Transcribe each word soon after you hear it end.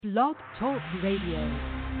Blog Talk Radio.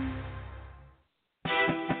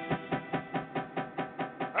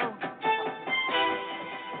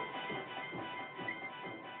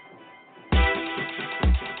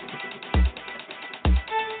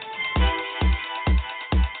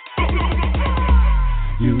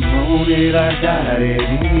 You want it, I got it,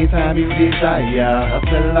 anytime you desire.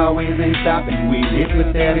 Hustle always ain't stopping, we live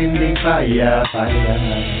with that in the fire.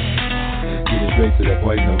 Get it straight to the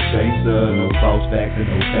point, no chaser, no false facts and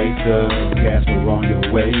no faker. Cast we're on your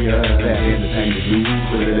way, that entertainment news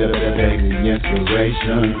with a little bit of daily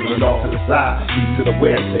inspiration. Put it off to the side, east to the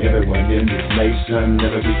west, to everyone in this nation.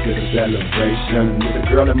 Never be to the celebration. With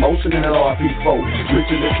a girl in motion and an RP4.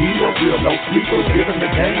 Rich in the keyboard, real no sleepers, giving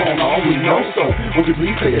the game on all we know. So, won't you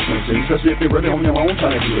please pay attention? Cause if you're really on your own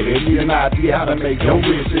trying to get it, need an idea how to make your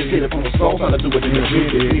riches. Get it from the soul, how to do it in the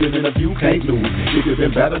business. Need an interview, can't lose. If you've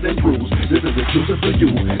been better than bruised, this is exclusive for you.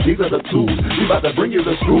 These are the tools. We about to bring you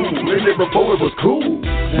to school. When it before it was cool.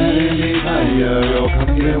 That is desire, yo,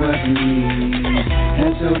 come get what you need.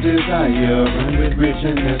 That's your desire, run with rich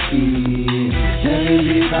and the sea. That is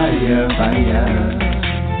desire, fire.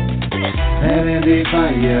 That is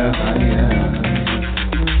desire, fire.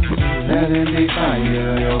 That is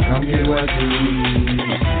desire, yo, come get what you need.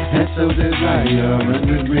 That's your desire, run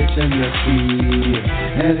with rich and the sea.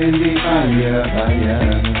 That is desire, fire.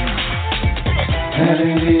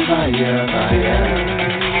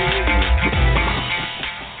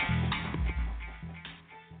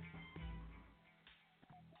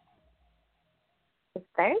 It's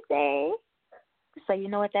Thursday, so you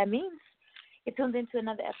know what that means. You're tuned into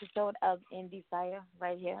another episode of Indie Fire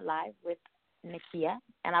right here live with Nakia,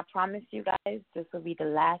 and I promise you guys this will be the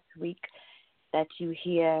last week that you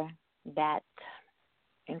hear that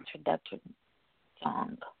introduction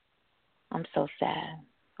song. I'm so sad.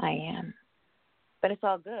 I am. But it's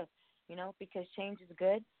all good, you know, because change is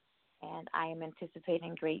good, and I am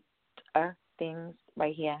anticipating greater things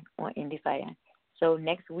right here on Indie Fire. So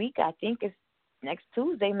next week, I think it's next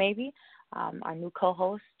Tuesday maybe, our new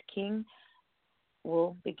co-host, King,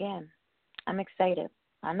 will begin. I'm excited.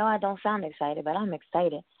 I know I don't sound excited, but I'm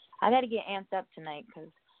excited. I got to get amped up tonight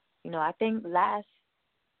because, you know, I think last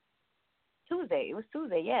Tuesday,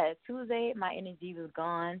 Tuesday my energy was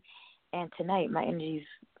gone, and tonight my energy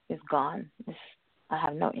is gone. I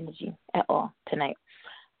have no energy at all tonight.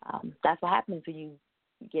 That's what happens when you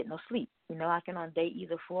get no sleep. You know, I can on day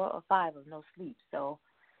either 4 or 5 of no sleep. So,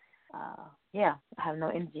 I have no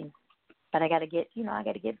energy. But I got to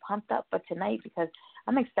get pumped up for tonight because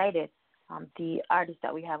I'm excited. The artist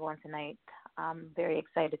that we have on tonight, I'm very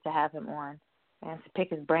excited to have him on and to pick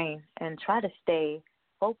his brain and try to stay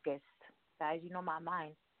focused. Guys, you know my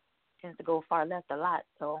mind tends to go far left a lot.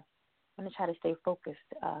 So I'm going to try to stay focused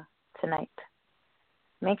tonight.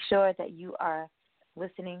 Make sure that you are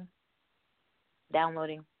listening,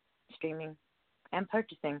 downloading, streaming, and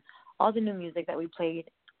purchasing all the new music that we played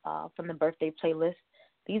from the birthday playlist.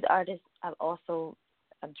 These artists have also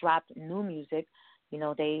dropped new music. You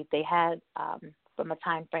know, they had from a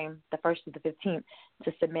time frame, the 1st to the 15th,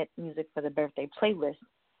 to submit music for the birthday playlist.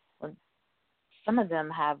 Some of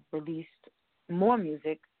them have released more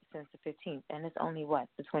music since the 15th, and it's only,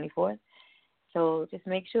 the 24th? So just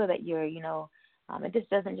make sure that you're, and this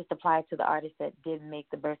doesn't just apply to the artists that did make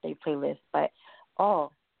the birthday playlist, but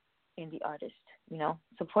all indie artists,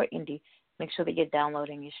 support indie. Make sure that you're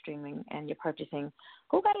downloading, you're streaming, and you're purchasing.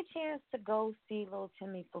 Who got a chance to go see Lil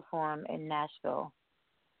Timmy perform in Nashville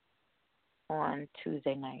on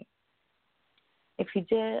Tuesday night? If you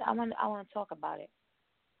did, I want to talk about it.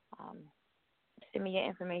 Send me your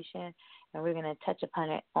information, and we're going to touch upon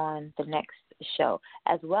it on the next show,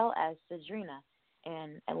 as well as Sadrina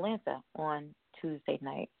in Atlanta on Tuesday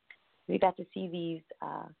night. We got to see these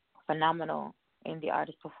phenomenal indie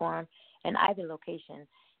artists perform in either location.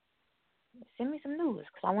 Send me some news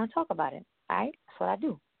because I want to talk about it. All right? That's what I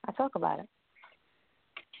do. I talk about it.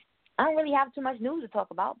 I don't really have too much news to talk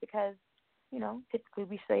about because, typically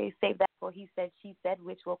we save that for He Said, She Said,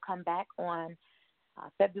 which will come back on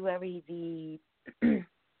February the 2nd.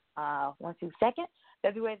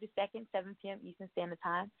 February the 2nd, 7 p.m. Eastern Standard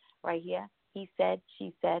Time, right here. He Said,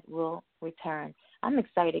 She Said will return. I'm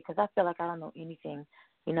excited because I feel like I don't know anything,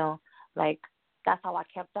 that's how I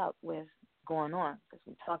kept up with going on because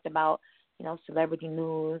we talked about, celebrity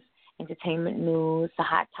news, entertainment news, the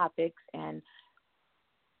hot topics, and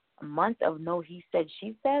a month of no He Said,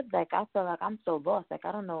 She Said. I feel like I'm so lost.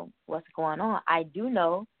 I don't know what's going on. I do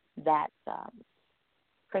know that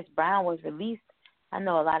Chris Brown was released. I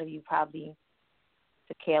know a lot of you probably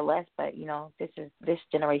could care less, but, this is this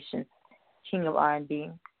generation's king of R&B.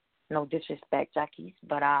 No disrespect, Jackie,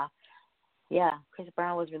 but yeah, Chris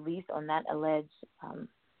Brown was released on that alleged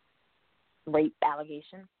rape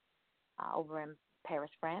allegation over in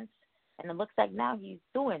Paris, France. And it looks like now he's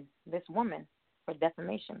suing this woman for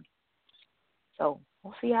defamation. So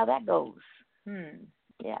we'll see how that goes.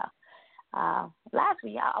 Yeah.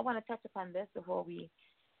 Lastly, I want to touch upon this before we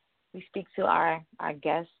speak to our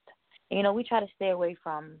guest. You know, we try to stay away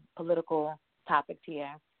from political topics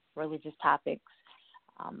here, religious topics.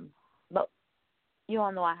 But you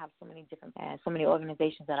all know I have so many different, so many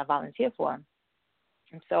organizations that I volunteer for.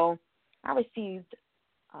 And so I received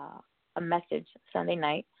a message Sunday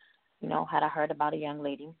night, you know, had I heard about a young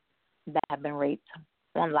lady that had been raped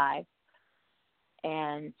on live,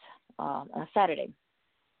 and on Saturday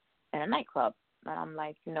in a nightclub. And I'm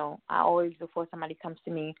like, you know, I always, before somebody comes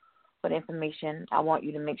to me with information, I want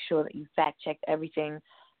you to make sure that you fact check everything,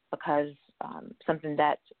 because something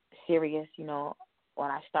that's serious, you know, when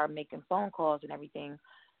I start making phone calls and everything,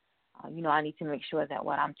 you know, I need to make sure that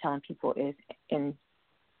what I'm telling people is in,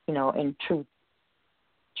 you know, in truth.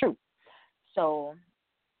 So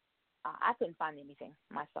I couldn't find anything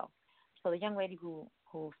myself. So the young lady who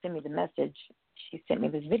sent me the message, she sent me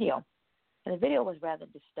this video. And the video was rather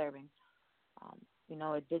disturbing. You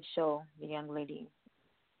know, it did show the young lady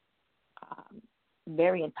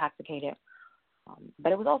very intoxicated.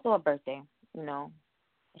 But it was also her birthday, you know,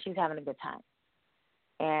 and she was having a good time.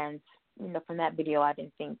 And, you know, from that video, I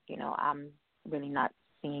didn't think, you know, I'm really not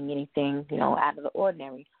seeing anything, you know, out of the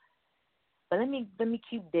ordinary. But let me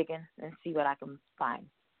keep digging and see what I can find,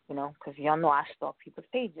 you know, because y'all know I stalk people's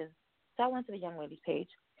pages. So I went to the young lady's page,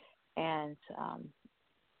 and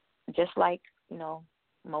just like, you know,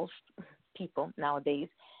 most people nowadays,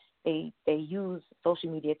 they use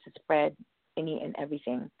social media to spread any and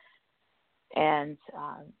everything. And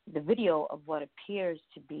the video of what appears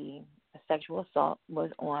to be a sexual assault was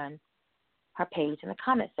on her page in the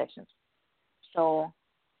comment section. So,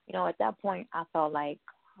 you know, at that point, I felt like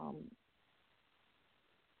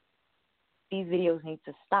these videos need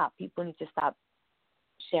to stop. People need to stop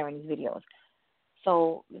sharing these videos.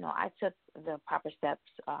 So, you know, I took the proper steps.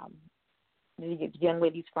 The young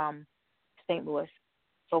lady's from St. Louis.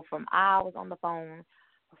 So I was on the phone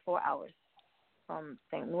for 4 hours from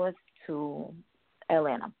St. Louis to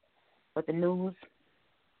Atlanta with the news,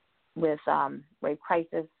 with rape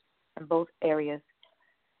crisis in both areas,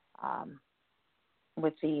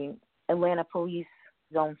 with the Atlanta police,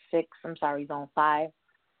 Zone 5,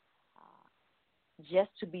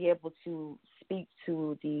 just to be able to speak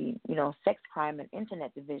to the, you know, sex crime and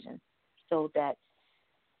internet division, so that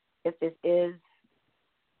if this is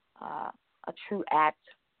a true act,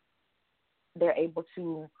 they're able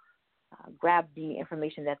to grab the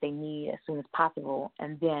information that they need as soon as possible,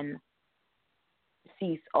 and then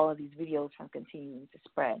cease all of these videos from continuing to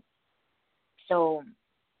spread. So,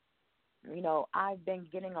 you know, I've been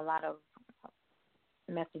getting a lot of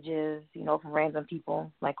messages, you know, from random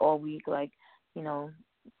people, like all week, like, you know,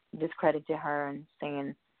 discrediting her and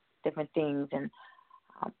saying different things. And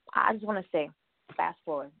I just want to say, fast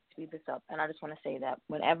forward, speed this up, and I just want to say that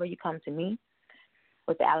whenever you come to me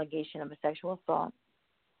with the allegation of a sexual assault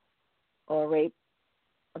or rape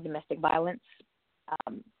or domestic violence,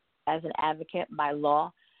 as an advocate by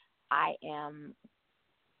law, I am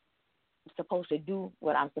supposed to do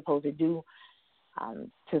what I'm supposed to do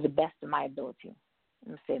to the best of my ability.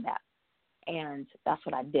 Let me say that. And that's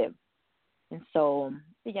what I did. And so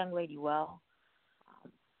the young lady,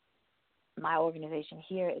 my organization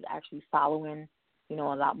here is actually following, you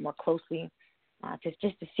know, a lot more closely, just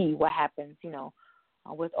to see what happens, you know,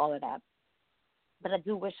 with all of that. But I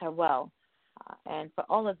do wish her well. And for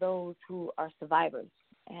all of those who are survivors,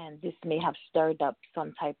 and this may have stirred up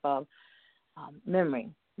some type of memory,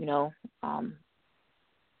 you know,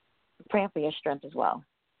 praying for your strength as well.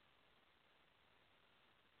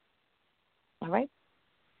 All right?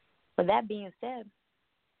 With that being said,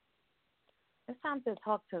 it's time to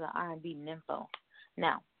talk to the R&B nympho.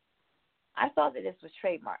 Now, I thought that this was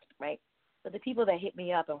trademarked, right? But the people that hit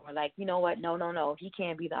me up and were like, you know what, no, he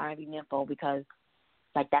can't be the R&B nympho because,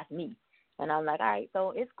 like, that's me. And I'm like, all right,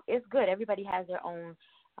 so it's good. Everybody has their own,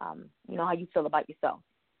 you know, how you feel about yourself.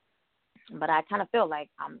 But I kind of feel like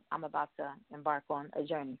I'm about to embark on a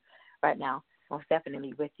journey right now, most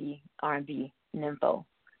definitely with the R&B nympho.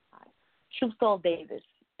 True Soul Davis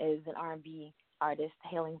is an R&B artist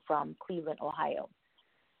hailing from Cleveland, Ohio.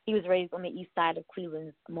 He was raised on the east side of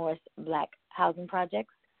Cleveland's Morris Black housing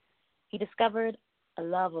projects. He discovered a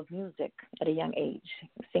love of music at a young age,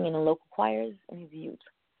 singing in local choirs in his youth.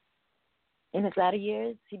 In his latter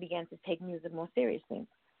years, he began to take music more seriously.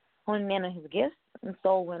 Honing in on his gifts, and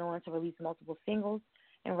Soul went on to release multiple singles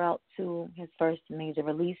en route to his first major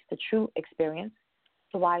release, The True Experience,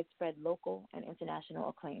 to widespread local and international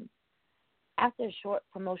acclaim. After a short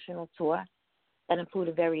promotional tour that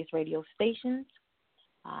included various radio stations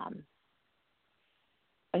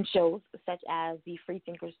and shows such as the Free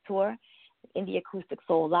Thinkers Tour, Indie Acoustic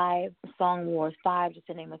Soul Live, Song Wars 5, just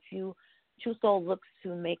to name a few, True Soul looks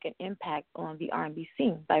to make an impact on the R&B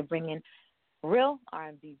scene by bringing real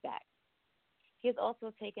R&B back. He has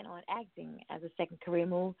also taken on acting as a second career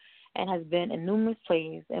move and has been in numerous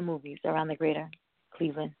plays and movies around the greater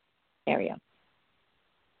Cleveland area.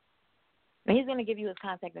 And he's going to give you his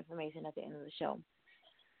contact information at the end of the show.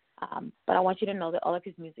 But I want you to know that all of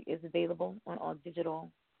his music is available on all digital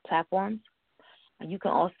platforms. And you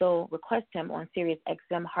can also request him on Sirius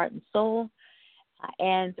XM Heart and Soul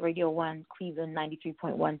and Radio 1 Cleveland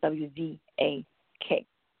 93.1 WZAK.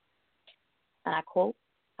 And I quote,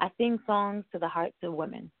 "I sing songs to the hearts of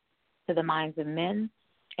women, to the minds of men,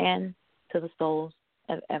 and to the souls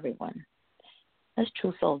of everyone." That's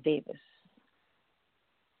True Soul Davis.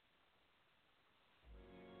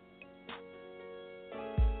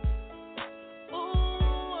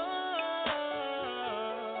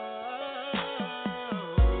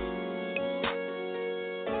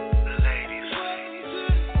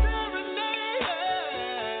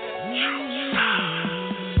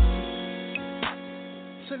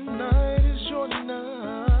 Tonight is your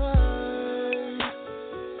night,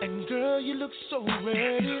 and girl, you look so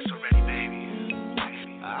ready.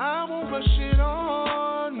 I won't rush it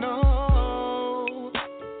on, no.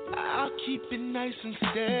 I'll keep it nice and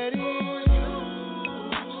steady.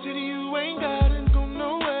 City, you ain't gotta go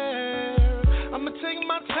nowhere. I'ma take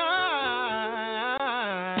my time,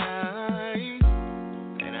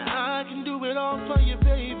 and I can do it all for you,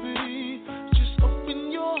 baby. Just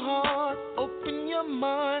open your heart, open your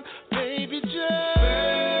mind, baby, just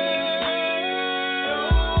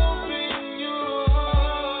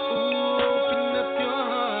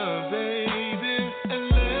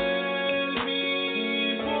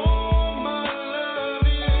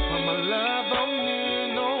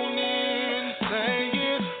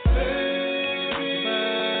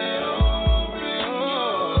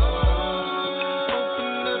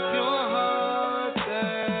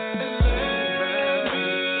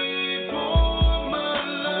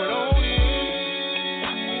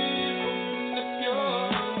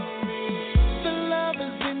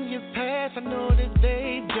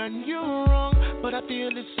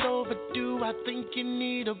feel it's overdue. I think you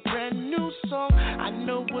need a brand new song. I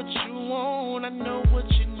know what you want, I know what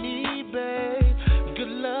you need, babe. Good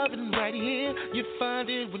loving right here, you find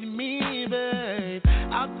it with me, babe.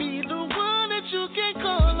 I'll be the one that you can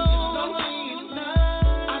call on.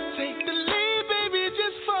 I'll take the lead, baby,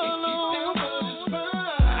 just follow.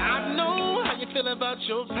 I know how you feel about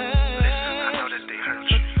your past. Listen, I know that they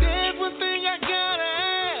hurt you. But there's one thing I gotta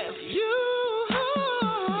ask you.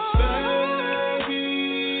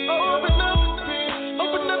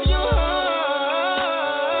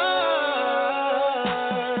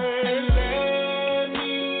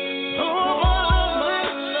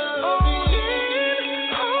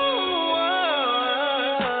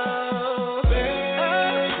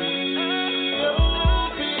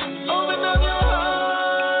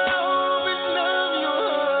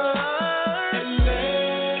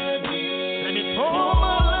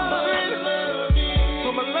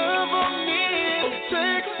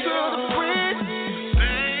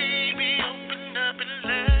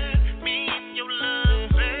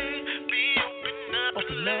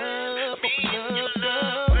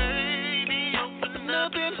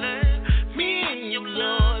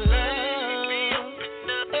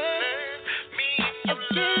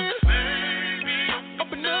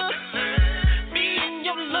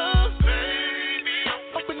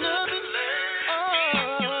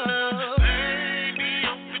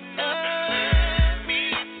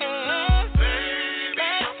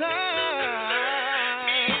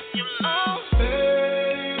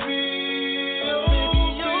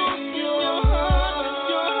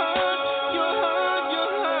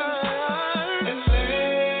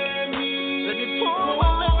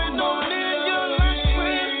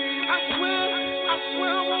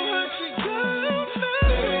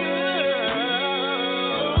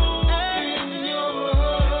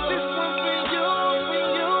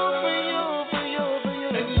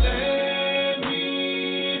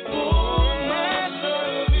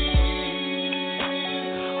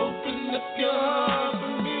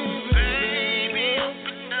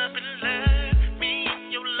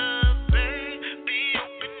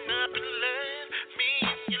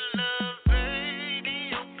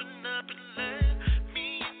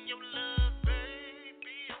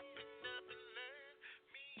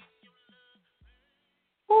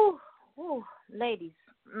 ladies,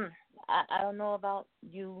 I don't know about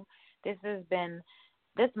you. This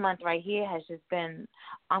month right here has just been,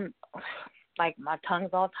 like my tongue's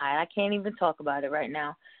all tied. I can't even talk about it right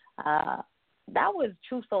now. That was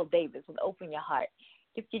True Soul Davis with Open Your Heart.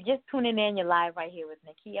 If you're just tuning in, you're live right here with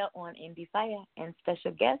Nakia on Indie Fire and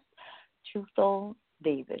special guest, True Soul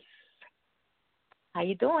Davis. How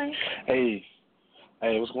you doing? Hey,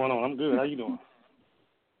 what's going on? I'm good. How you doing?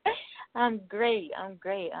 I'm great.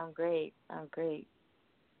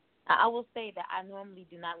 I will say that I normally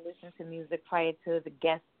do not listen to music prior to the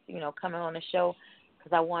guests, coming on the show,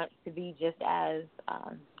 because I want to be just as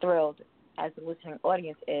thrilled as the listening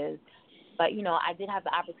audience is. But, I did have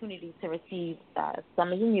the opportunity to receive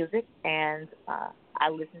some of your music, and I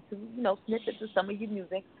listened to, snippets of some of your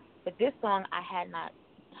music. But this song I had not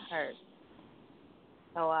heard.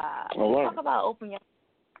 So let's talk about Open Your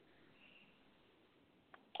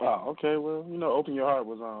Heart. Oh, okay. Well, Open Your Heart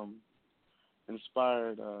was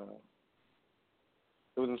inspired.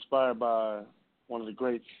 It was inspired by one of the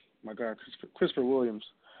greats, my God, Christopher Williams.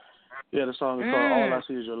 Yeah, the song is called All I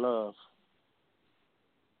See Is Your Love.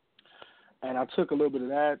 And I took a little bit of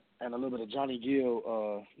that and a little bit of Johnny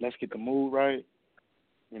Gill, Let's Get the Mood Right.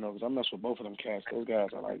 Because I mess with both of them cats. Those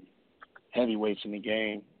guys are like heavyweights in the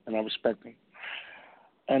game, and I respect them.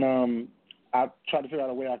 And I tried to figure out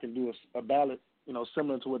a way I can do a ballad,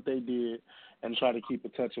 similar to what they did, and try to keep in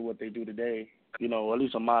touch with what they do today, or at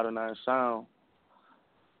least a modernized sound.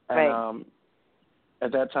 And right.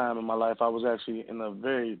 At that time in my life, I was actually in a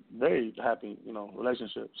very, very happy,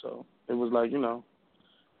 relationship. So it was like,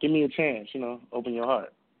 give me a chance, open your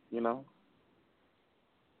heart, Well,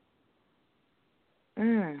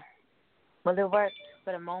 it worked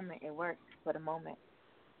for the moment.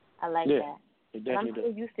 I like that. It And I'm definitely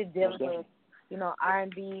still used to dealing with,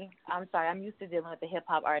 R&B. I'm used to dealing with the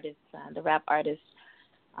hip-hop artists, the rap artists.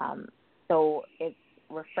 So it's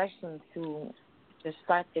refreshing to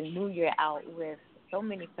start the new year out with so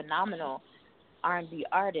many phenomenal R&B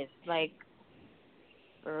artists. Like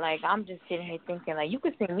I'm just sitting here thinking, like, you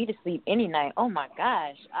could sing me to sleep any night. Oh my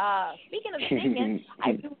gosh. Speaking of singing,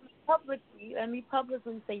 I do publicly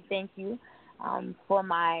say thank you for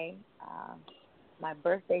my my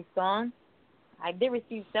birthday song. I did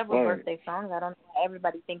receive several birthday songs. I don't know why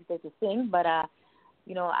everybody thinks they can sing, but I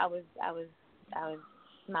was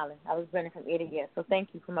smiling. I was grinning from ear to ear. So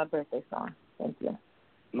thank you for my birthday song. Thank you.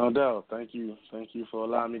 No doubt. Thank you for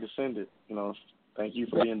allowing me to send it. Thank you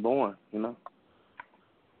for being born.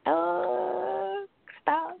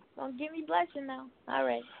 Stop! Don't get me blushing now. All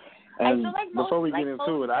right. And I feel like before we get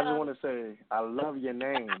into it, I just want to say I love your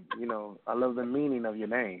name. I love the meaning of your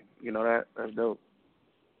name. That's dope.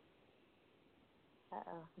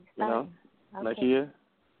 Okay. Nakia?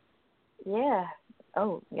 Yeah.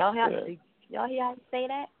 Oh, y'all hear how you say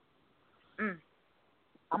that?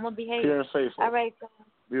 I'm gonna behave. Pure and faithful. All right. So,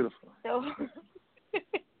 beautiful. So,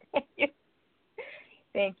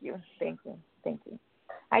 thank you.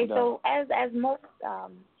 All right. So as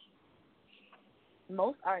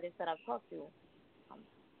most artists that I've talked to,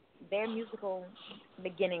 their musical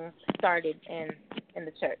beginnings started in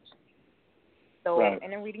the church. So,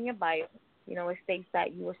 and in reading your bio, it states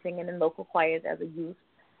that you were singing in local choirs as a youth.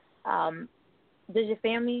 Does your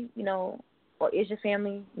family, or is your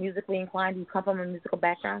family musically inclined? Do you come from a musical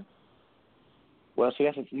background? Well, see,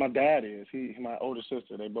 that's what my dad is. My older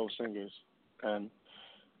sister, they both singers. And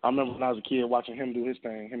I remember when I was a kid watching him do his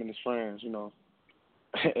thing, him and his friends,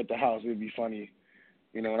 at the house. It would be funny,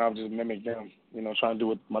 and I would just mimic them, trying to do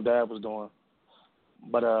what my dad was doing.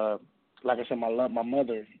 But like I said, my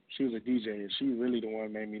mother, she was a DJ, and she really the one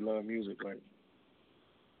who made me love music. Like,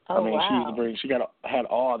 wow. She had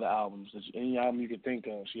all the albums. Any album you could think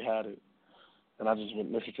of, she had it. And I just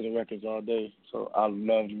would listen to the records all day. So I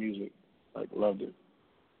loved music, loved it.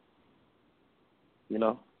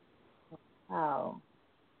 Oh.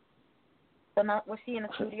 So now, was she in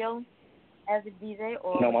the studio as a DJ,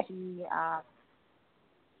 or was she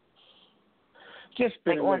just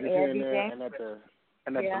spinning on records air here and there, DJ?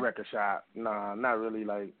 and at the record shop? Nah, not really.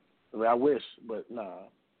 I wish, but nah,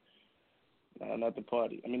 not the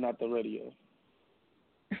party. Not the radio.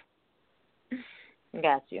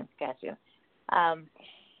 Got you.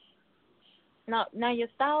 Now your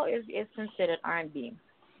style is considered R&B.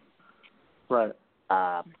 Right.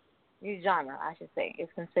 Your genre, I should say, is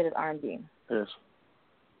considered R&B.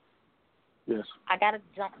 Yes. I gotta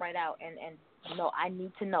jump right out and I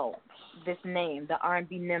need to know this name, the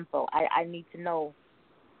R&B nympho. I need to know,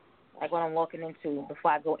 like, what I'm walking into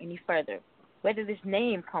before I go any further. Where did this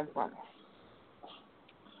name come from?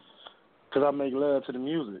 Because I make love to the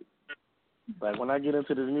music. Like, when I get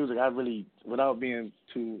into this music, I really, without being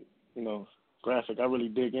too, graphic. I really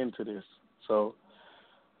dig into this. So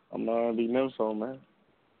I'm the R&B nympho, man.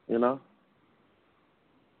 You know?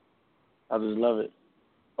 I just love it.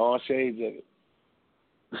 All shades of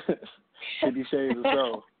it. 50 shades of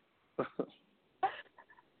soul.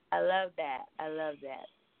 I love that.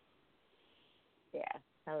 Yeah,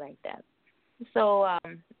 I like that. So,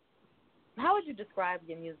 how would you describe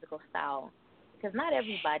your musical style? Because not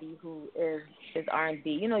everybody who is R&B.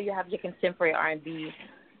 You know, you have your contemporary R&B.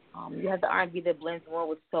 You have the R&B that blends more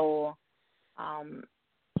with soul.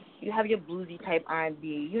 You have your bluesy type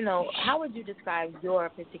R&B. You know, how would you describe your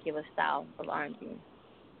particular style of R&B?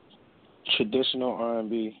 Traditional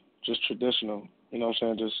R&B, just traditional. You know what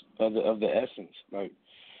I'm saying? Just of the essence. Like,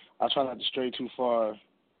 I try not to stray too far,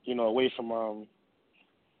 you know, away from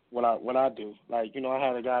what I do. Like, you know, I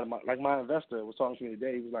had a guy, my investor was talking to me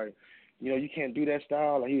today. He was like, you know, you can't do that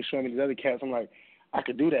style. Like, he was showing me these other cats. I'm like, I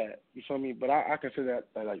could do that. You feel me? But I consider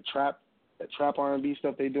that like trap R&B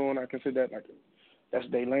stuff they doing. I consider that like that's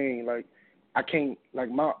their lane. Like, I can't, like,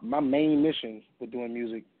 my main mission with doing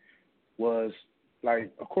music was,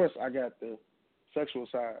 like, of course I got the sexual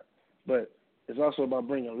side, but it's also about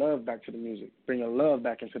bringing love back to the music, bringing love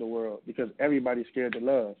back into the world, because everybody's scared to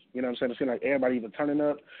love. You know what I'm saying? It seems like everybody either turning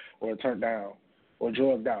up or turned down or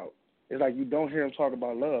drugged out. It's like you don't hear them talk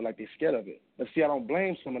about love, like they're scared of it. But see, I don't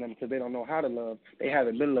blame some of them because they don't know how to love. They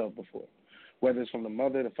haven't been loved before, whether it's from the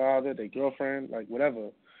mother, the father, their girlfriend, like whatever.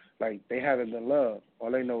 Like, they haven't been loved.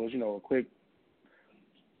 All they know is, you know, a quick,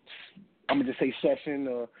 I'm going to just say session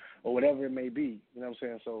or whatever it may be. You know what I'm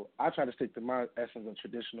saying? So I try to stick to my essence of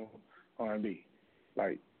traditional R&B.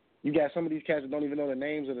 Like, you got some of these cats that don't even know the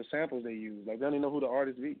names of the samples they use. Like, they don't even know who the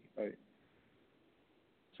artists be. Like,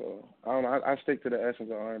 so I don't know. I stick to the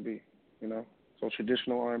essence of R&B. You know, so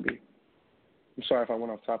traditional R&B. I'm sorry if I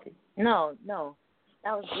went off topic. No,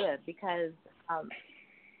 that was good because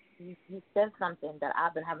you said something that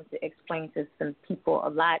I've been having to explain to some people a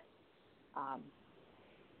lot,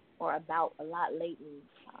 or about a lot lately,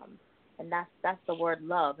 and that's the word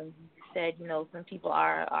love. And you said, you know, some people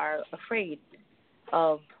are afraid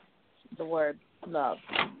of the word love,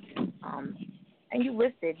 and you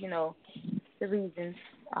listed, you know, the reasons.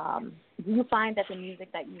 Do you find that the music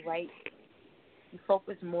that you write, you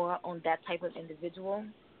focus more on that type of individual,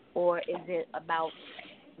 or is it about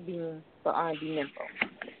being the R&B nympho?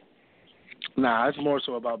 Nah, it's more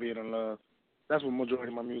so about being in love. That's what majority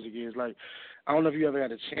of my music is. Like, I don't know if you ever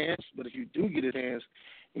had a chance, but if you do get a chance,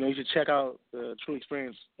 you know, you should check out the True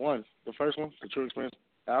Experience 1, the first one, the True Experience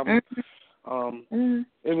album.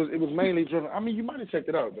 It was mainly driven. I mean, you might have checked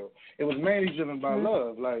it out though. It was mainly driven by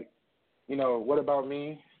love. Like, you know, What About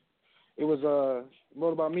Me? It was What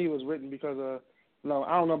About Me was written because no,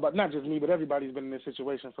 I don't know about not just me, but everybody's been in this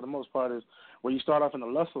situation for the most part, is where you start off in a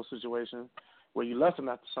lustful situation where you lusting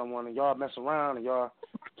after someone and y'all mess around and y'all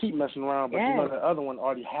keep messing around, but you know the other one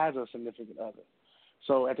already has a significant other.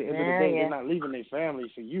 So at the end of the day, they're not leaving their family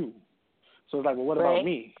for you. So it's like, well, what about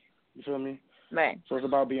me? You feel me? Right. So it's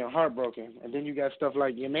about being heartbroken. And then you got stuff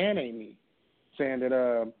like Your Man Ain't Me, saying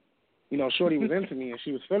that, you know, Shorty was into me and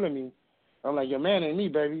she was feeling me. I'm like, your man ain't me,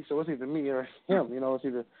 baby, so it's either me or him. You know, it's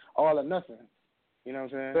either all or nothing. You know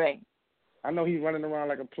what I'm saying? Right. I know he's running around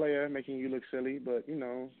like a player, making you look silly, but, you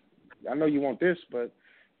know, I know you want this, but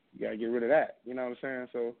you got to get rid of that. You know what I'm saying?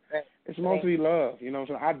 So it's mostly love. You know what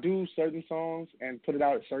I'm saying? I do certain songs and put it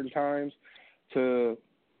out at certain times to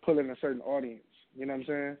pull in a certain audience. You know what I'm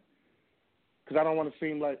saying? Because I don't want to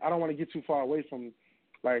seem like, I don't want to get too far away from,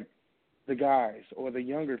 like, the guys or the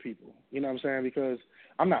younger people. You know what I'm saying? Because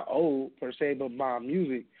I'm not old per se, but my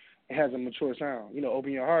music, it has a mature sound. You know,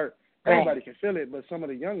 Open Your Heart, everybody can feel it, but some of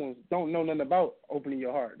the young ones don't know nothing about opening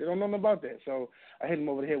your heart. They don't know nothing about that. So I hit them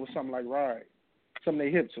over the head with something like Ride, something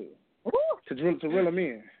they hip to reel them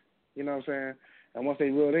in. You know what I'm saying? And once they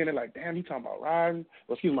reel in, they're like, damn, he talking about riding.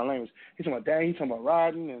 Well, excuse my language. He's talking about, damn, he talking about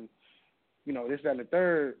riding and, you know, this, that, and the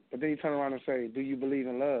third. But then he turn around and say, do you believe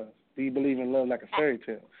in love? Do you believe in love like a fairy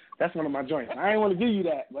tale? That's one of my joints. I ain't want to give you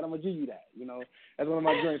that, but I'm going to give you that, you know. That's one of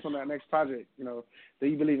my joints on that next project, you know. Do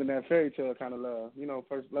you believe in that fairy tale kind of love? You know,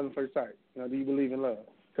 love at first sight. You know, do you believe in love?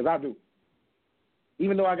 Because I do.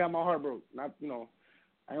 Even though I got my heart broke, not, you know,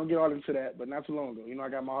 I don't get all into that, but not too long ago, you know, I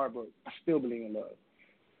got my heart broke. I still believe in love.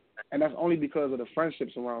 And that's only because of the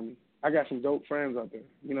friendships around me. I got some dope friends out there,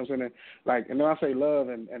 you know what I'm saying? Like, and when I say love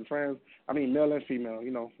and friends, I mean male and female,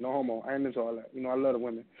 you know, no homo. I ain't into all that. You know, I love the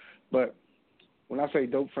women. But when I say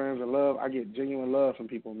dope friends and love, I get genuine love from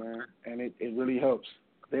people, man, and it really helps.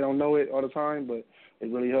 They don't know it all the time, but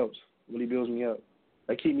it really helps. It really builds me up.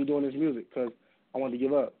 They keep me doing this music because I wanted to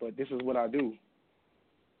give up, but this is what I do.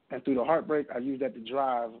 And through the heartbreak, I use that to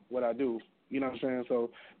drive what I do. You know what I'm saying?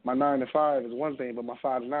 So my 9 to 5 is one thing, but my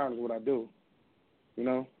 5 to 9 is what I do. You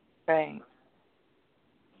know? Right.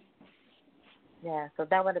 Yeah, so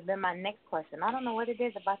that would have been my next question. I don't know what it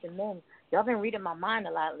is about the men. Y'all been reading my mind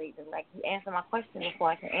a lot lately. Like, you answer my question before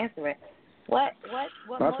I can answer it. What That's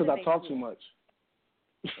because I motivates talk you? too much.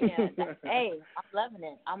 Yeah, hey,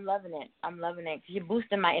 I'm loving it. You're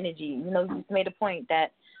boosting my energy. You know, you just made a point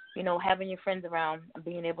that, you know, having your friends around and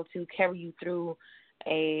being able to carry you through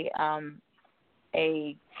a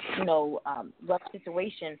rough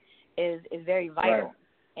situation is very vital,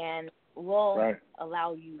 and will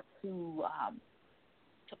allow you to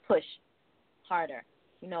push harder.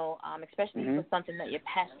 You know, especially for something that you're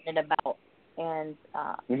passionate about. And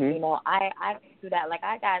you know, I do that. Like,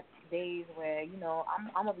 I got days where, you know,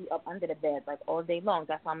 I'm gonna be up under the bed like all day long.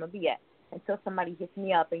 That's where I'm gonna be at until somebody hits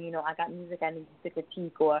me up and, you know, I got music I need to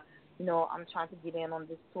critique, or, you know, I'm trying to get in on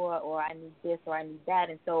this tour, or I need this or I need that.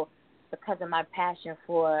 And so because of my passion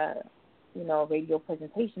for, you know, radio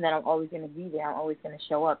presentation, that I'm always gonna be there. I'm always gonna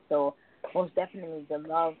show up. So most definitely the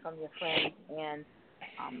love from your friends and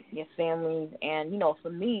your families, and, you know,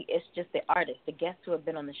 for me, it's just the artists, the guests who have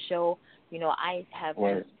been on the show. You know, I have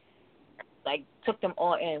just, like, took them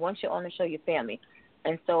all in. Once you're on the show, you're family.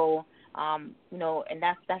 And so, you know, and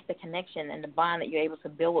that's the connection and the bond that you're able to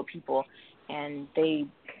build with people. And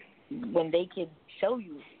when they can show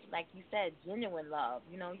you, like you said, genuine love,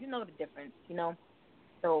 you know the difference, you know.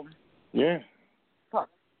 So, yeah. Talk.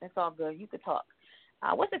 It's all good. You could talk.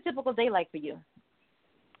 What's a typical day like for you?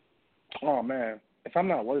 Oh, man. If I'm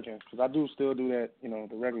not working, because I do still do that, you know,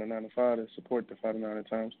 the regular 9 to 5 to support the 5 to 9 at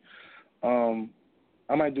times.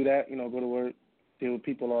 I might do that, you know, go to work, deal with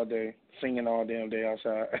people all day, singing all damn day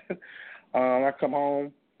outside. I come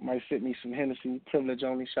home, might sip me some Hennessy, privilege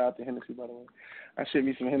only, shout out to Hennessy, by the way. I sip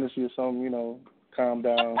me some Hennessy or something, you know, calm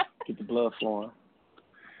down, get the blood flowing.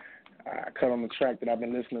 I cut on the track that I've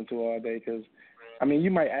been listening to all day because, I mean,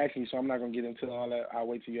 you might ask me, so I'm not going to get into all that. I'll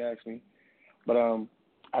wait till you ask me. But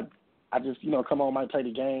I just, you know, come on, might play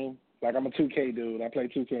the game. Like, I'm a 2K dude. I play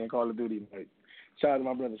 2K and Call of Duty. Like, shout out to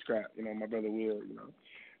my brother Scrap, you know, my brother Will, you know.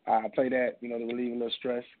 I play that, you know, to relieve a little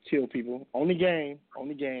stress, kill people. On the game,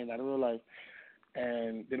 not in real life.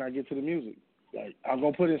 And then I get to the music. Like, I'm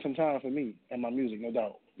going to put in some time for me and my music, no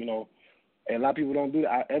doubt, you know. And a lot of people don't do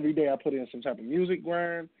that. Every day I put in some type of music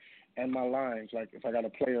grind and my lines. Like, if I got a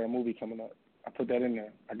play or a movie coming up, I put that in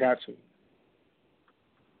there. I got to.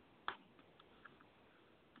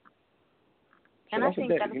 And I think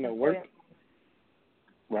that's important. Work.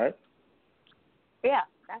 Right? Yeah,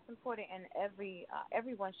 that's important, and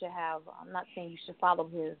everyone should have. I'm not saying you should follow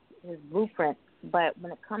his blueprint, but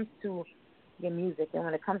when it comes to your music and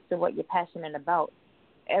when it comes to what you're passionate about,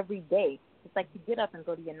 every day, it's like you get up and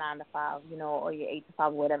go to your 9 to 5, you know, or your 8 to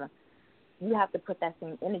 5 or whatever. You have to put that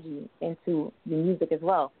same energy into your music as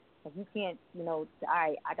well. If you can't, you know, say, all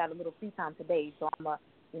right, I got a little free time today, so I'm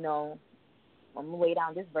gonna lay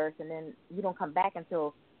down this verse, and then you don't come back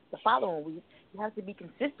until the following week. You have to be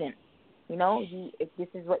consistent. You know, if this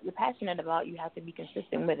is what you're passionate about, you have to be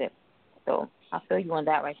consistent with it. So I feel you on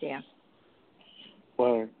that right there.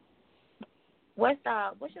 Well, what's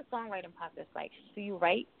your songwriting process like? Do you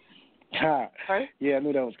write first? Yeah, I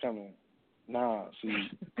knew that was coming. Nah, see,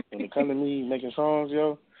 when it comes to me making songs,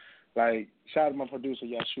 yo, like, shout out to my producer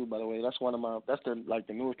Yashu, by the way. That's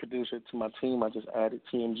the newest producer to my team. I just added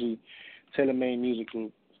TMG, Taylor Made Music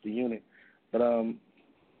Group. It's the unit. But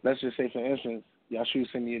let's just say, for instance, Yashu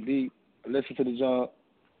sent me a beat. I listen to the jump,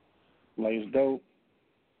 like, it's dope.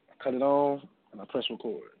 I cut it on, and I press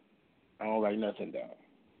record. I don't write nothing down.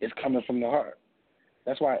 It's coming from the heart.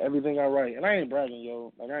 That's why everything I write, and I ain't bragging,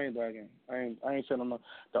 yo. Like, I ain't bragging. I ain't saying I'm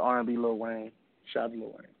the R&B Lil Wayne. Shout out to Lil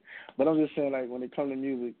Wayne. But I'm just saying, like, when it comes to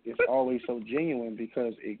music, it's always so genuine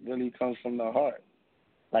because it really comes from the heart.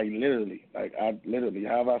 Like, literally. Like,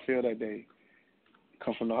 however I feel that day, it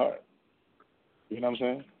comes from the heart. You know what I'm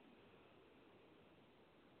saying?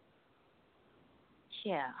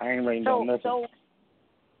 Yeah. I ain't writing down nothing. So,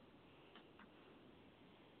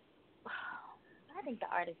 I think the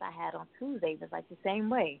artist I had on Tuesday was like the same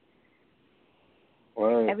way.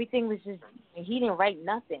 Word. Everything was just, he didn't write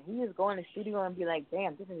nothing. He just go in the studio and be like,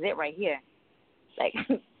 damn, this is it right here. Like,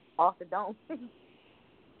 off the dome. I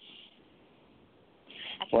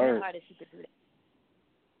think the artist who could do that.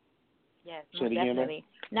 Yes, most definitely.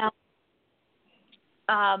 Now,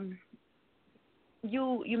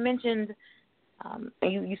 you mentioned,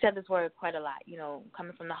 and you said this word quite a lot, you know,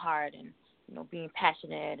 coming from the heart and, you know, being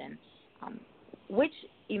passionate. And which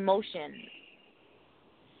emotion,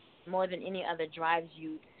 more than any other, drives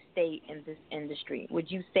you to stay in this industry?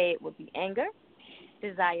 Would you say it would be anger,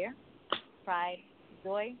 desire, pride,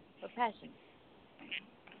 joy, or passion?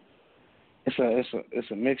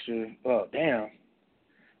 It's a mixture. Oh damn!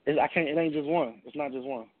 I can't. It ain't just one. It's not just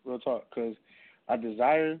one. Real talk. Because I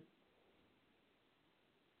desire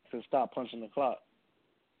to stop punching the clock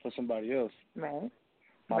for somebody else. Right.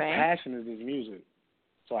 My passion is this music,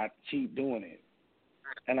 so I keep doing it,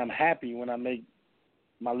 and I'm happy when I make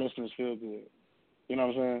my listeners feel good. You know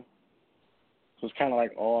what I'm saying? So it's kind of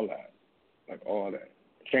like all that.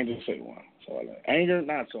 Can't just say one. So all that. Anger,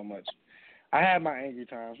 not so much. I have my angry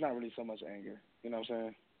times, not really so much anger. You know what I'm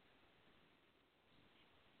saying?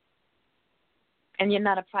 And you're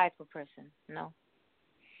not a prideful person, no?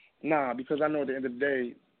 Nah, because I know at the end of the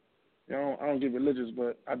day, you know, I don't get religious,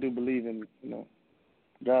 but I do believe in, you know,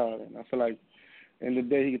 God. And I feel like at the end of the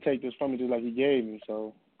day, he could take this from me just like he gave me.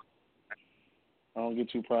 So I don't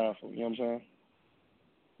get too prideful. You know what I'm saying?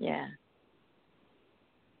 Yeah.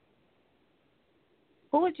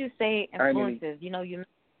 Who would you say influences? You know, you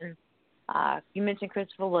mentioned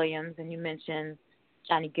Christopher Williams and you mentioned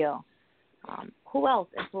Johnny Gill. Who else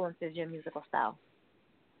influences your musical style?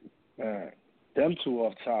 Them two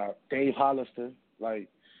off top. Dave Hollister, like.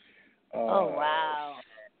 Oh wow.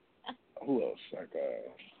 Who else? Like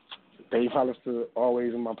Dave Hollister,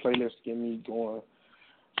 always in my playlist, get me going.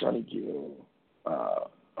 Johnny Gill. I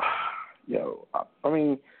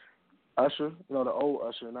mean, Usher. You know, the old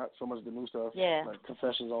Usher, not so much the new stuff. Yeah. Like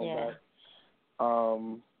Confessions on yeah. Back.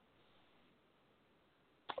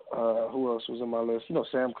 Who else was in my list? You know,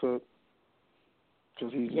 Sam Cooke.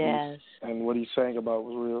 Because he's and what he sang about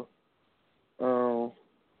was real.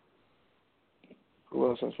 Who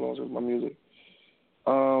else influences my music?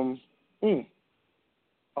 I'm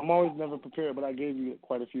always never prepared, but I gave you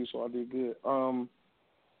quite a few, so I did good.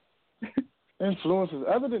 Influences,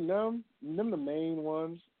 other than them the main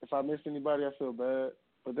ones. If I missed anybody, I feel bad.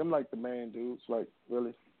 But them like the main dudes, like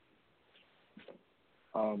really.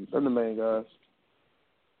 They're the main guys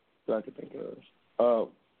that I could think of.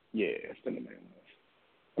 Yeah, it's been the main ones.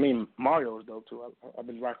 I mean, Mario is dope too. I've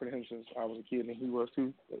been rocking with him since I was a kid, and he was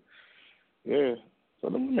too. But yeah, so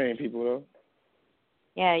them the main people though.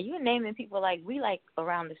 Yeah, you naming people like we like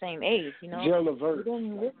around the same age, you know. Joe Levert.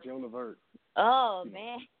 Oh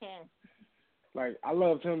man. Like I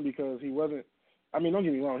loved him because he wasn't. I mean, don't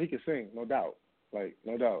get me wrong, he could sing, no doubt, but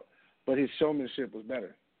his showmanship was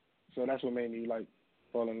better. So that's what made me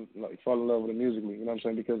fall in love with him musically. You know what I'm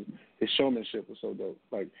saying? Because his showmanship was so dope.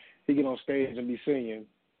 Like he get on stage and be singing,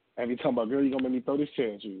 and be talking about, girl, you gonna make me throw this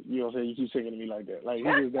chair at you. You know what I'm saying? You keep singing to me like that. Like he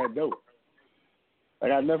was that dope.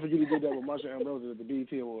 Like I'll never forget he did that with Marsha Ambrosius at the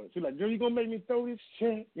BET Awards. She's like, girl, you gonna make me throw this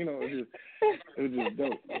chair? You know, it was just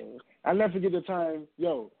dope. I never forget the time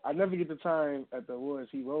at the awards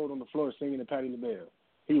he rolled on the floor singing to Patti LaBelle.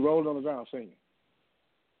 He rolled on the ground singing.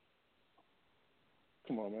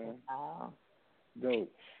 Come on, man. Wow.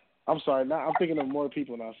 Dope. I'm sorry. Now I'm thinking of more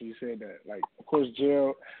people now. So you said that, like, of course,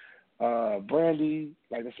 Jill, Brandy,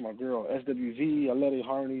 like that's my girl. SWV. I love their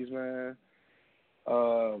harmonies, man.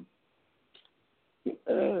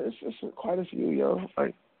 It's quite a few, yo.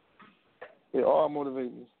 Like they all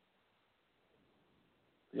motivate me.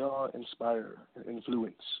 They all inspire and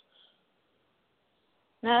influence.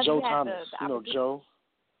 Now, Joe Thomas, you know Joe.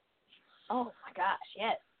 Oh my gosh,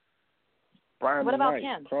 yes. Brian what about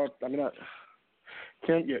McKnight,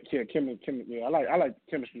 Kim? Kim, Kim, yeah. I like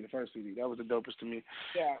Chemistry, the first CD. That was the dopest to me.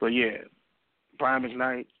 Yeah. But yeah, Brian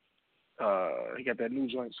McKnight. He got that new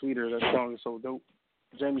joint, Sweeter. That song is so dope.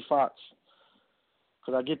 Jamie Foxx.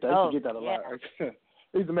 Because I get that. I used to get that a lot. It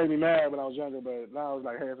used to make me mad when I was younger, but now it's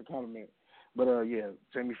like, hey, it's a compliment. But yeah,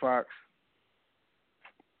 Jamie Foxx,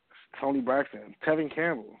 Tony Braxton, Tevin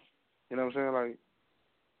Campbell. You know what I'm saying? Like.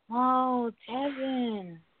 Oh,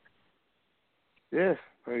 Tevin. Yeah,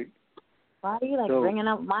 like. Why are you bringing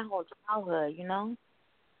up my whole childhood? You know.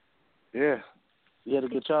 Yeah, you had a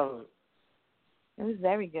good childhood. It was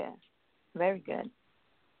very good, very good.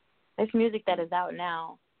 This music that is out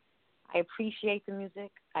now, I appreciate the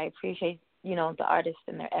music. I appreciate, the artists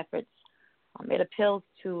and their efforts. It appeals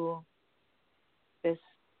to the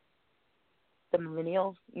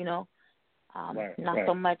millennials, not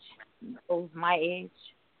so much those my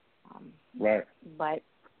age. Right. But,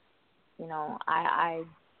 I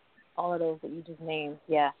all of those that you just named,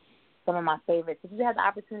 some of my favorites. If you had the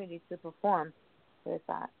opportunity to perform with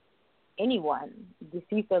anyone,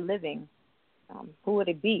 deceased or living, who would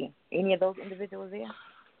it be? Any of those individuals there?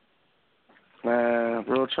 Man,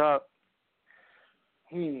 real talk.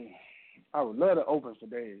 I would love to open for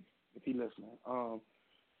Dave if he listening.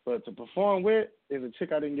 But to perform with is a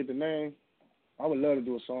chick I didn't get the name. I would love to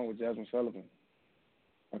do a song with Jasmine Sullivan.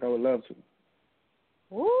 Like I would love to.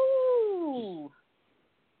 Woo!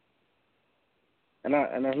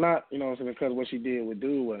 and it's not, because what she did with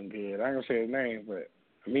Dude wasn't good. I ain't gonna say his name, but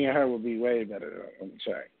me and her would be way better on the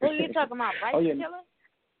track. Who are you talking about, Bryson Tiller?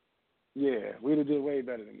 Yeah, we'd have did way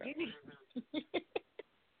better than that.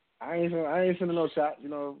 I ain't sending no shot,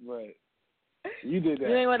 but you did that.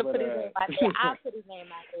 You ain't want to put his name out there. I'll put his name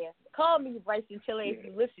out there. Call me Bryson Tiller if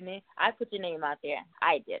you're listening. I put your name out there.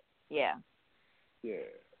 I did. Yeah. Yeah.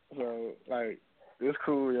 So, it's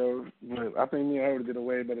cool, yo. But I think me and her did a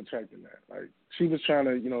way better track than that. She was trying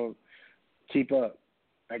to, keep up,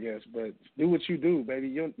 I guess. But do what you do, baby.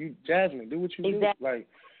 You Jasmine, do what you do.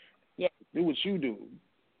 Yeah. Do what you do. You know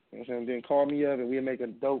what I'm saying? Then call me up and we'll make a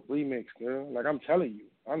dope remix, girl. I'm telling you.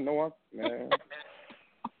 I know man.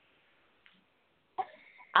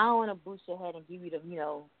 I don't want to boost your head and give you the,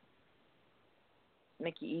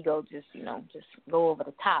 make your ego just go over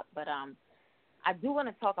the top. But I do want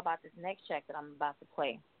to talk about this next track that I'm about to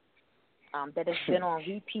play. That has been on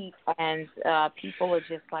repeat, and people are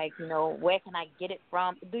just like, where can I get it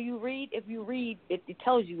from? Do you read? If you read, it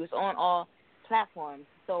tells you it's on all platforms.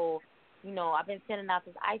 So, I've been sending out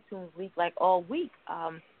this iTunes leak all week.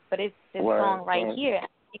 But it's this song right here.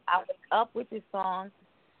 I wake up with this song,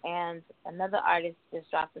 and another artist just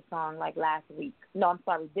dropped a song last week. No, I'm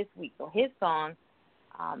sorry, this week. So his song,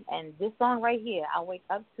 and this song right here, I wake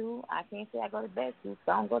up to. I can't say I go to bed to,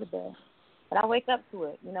 so I don't go to bed. But I wake up to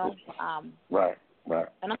it, Right.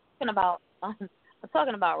 And I'm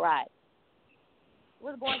talking about Ride.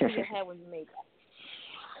 What's going through your head when you made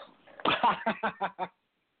that?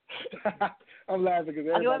 I'm laughing because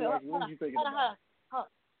everybody likes, what did you think about?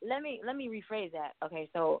 Let me rephrase that. Okay,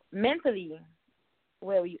 so mentally,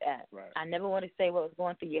 where were you at? Right. I never want to say what was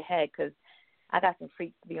going through your head because I got some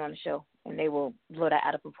freaks to be on the show, and they will blow that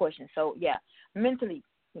out of proportion. So, yeah, mentally,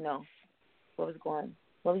 where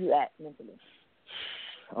were you at mentally?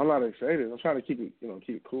 I'm not excited. I'm trying to keep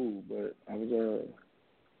it cool, but I was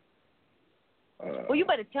well, you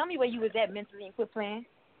better tell me where you was at mentally and quit playing.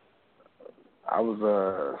 I was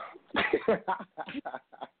I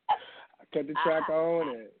kept the track on,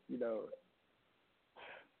 and You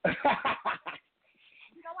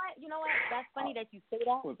know what? That's funny that you say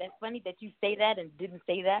that. That's funny that you say that and didn't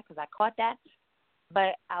say that because I caught that.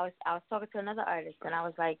 But I was talking to another artist, and I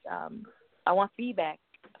was like, I want feedback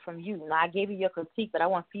from you. Now, I gave you your critique, but I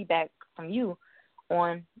want feedback from you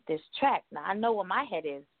on this track. Now, I know where my head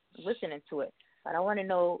is listening to it, but I want to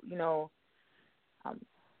know,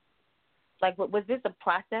 was this a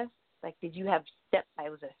process? Did you have it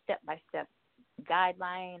was a step-by-step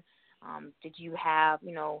guideline? Did you have,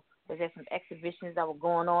 was there some exhibitions that were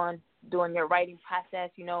going on during your writing process,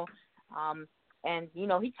 and,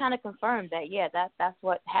 he kind of confirmed that, yeah, that's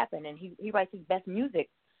what happened, and he writes his best music,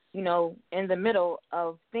 in the middle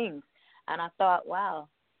of things. And I thought, wow,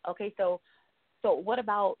 okay, so what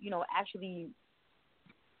about, actually,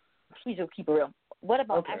 please don't keep it real. What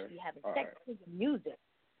about actually having sex with your music,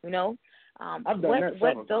 I've done that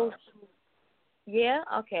several times. Yeah?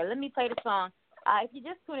 Okay, let me play the song. If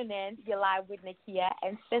you're just tuning in, you're live with Nakia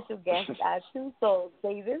and special guest, Two Souls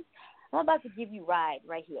Davis. I'm about to give you Ride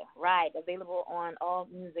right here. Ride, available on all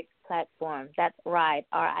music platforms. That's Ride,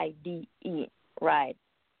 R-I-D-E, Ride.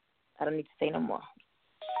 I don't need to say no more.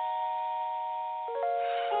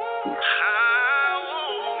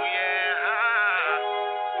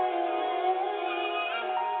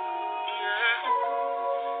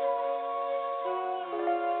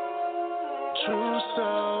 True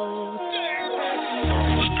soul.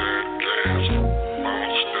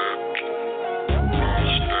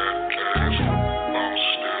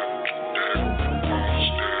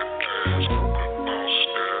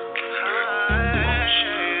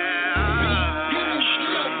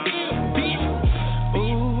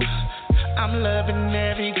 I'm loving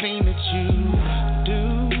everything that you do,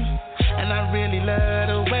 and I really love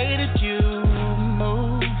the way that you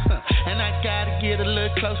move. And I gotta get a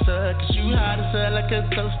little closer, cause you hot as hell like a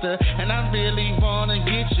toaster, and I really wanna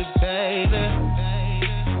get you, baby.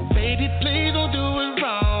 Baby, please don't do it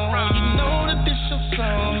wrong. You know that this your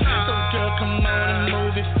song, so girl, come on and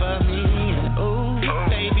move it for me. Ooh,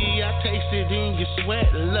 baby, I taste it in your sweat,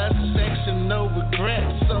 lust, sex, and no regret.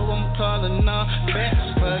 So I'm calling all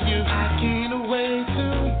best for you. I can't wait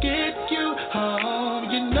to get you home.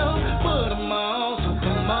 You know what I'm on, so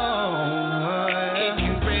come on. If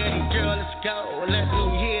you ready, girl, let's go. Let me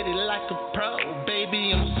hit it like a pro.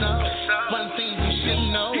 Baby, I'm so. One thing you should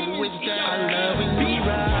know is that I love when you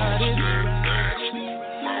ride it.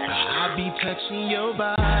 I be touching your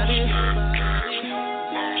body.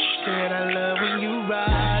 Said I love when you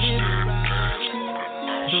ride it.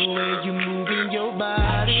 The way you moving your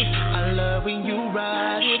body. I love when you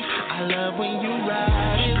ride it. I love when you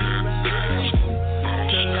ride it.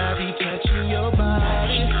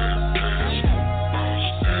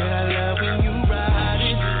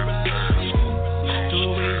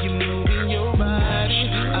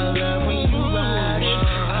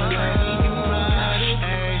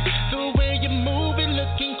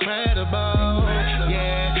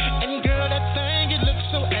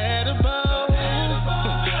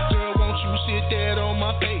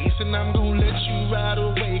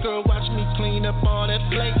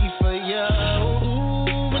 play for you.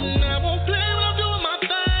 Ooh, and I won't play when I'm doing my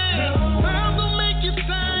thing. I'm gonna make you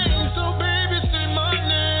sing, so baby say my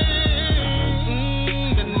name.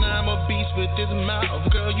 And I'm a beast with this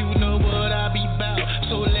mouth, girl, you know what I be bout.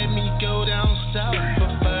 So let me go down south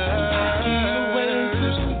for first. Wait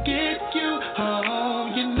to get you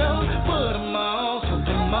home, you know what I'm on, so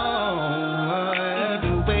come on.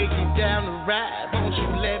 Even way you down the ride, won't you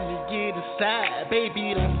let me get inside,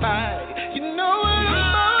 baby, don't fight. You know what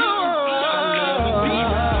I'm on.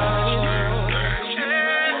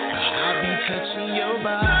 I be touching your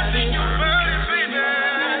body.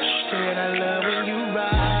 Said I love when you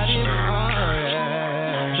ride it.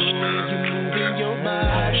 The way you moving your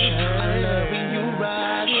body. I love when you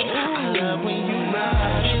ride it. I love when you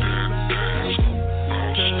ride it.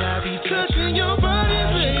 Girl, I be touching your body,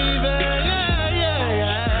 baby. Yeah, yeah,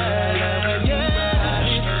 yeah. I love when you ride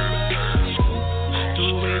it. The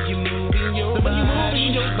way you moving your body.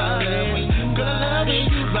 Girl, I love when you ride it.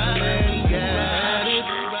 Ride it,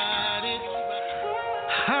 ride it.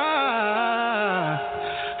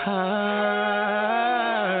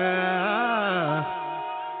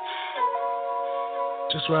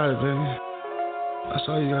 Just ride it, baby. That's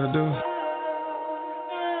all you gotta do.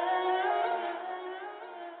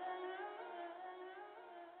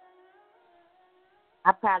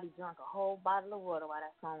 I probably drank a whole bottle of water while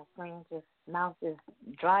that song was playing. Just mouth is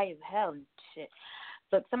dry as hell and shit.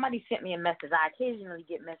 Look, somebody sent me a message. I occasionally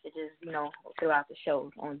get messages, you know, throughout the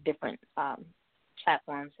show on different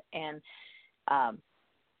platforms. And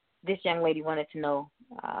this young lady wanted to know,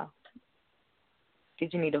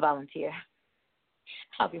 did you need a volunteer?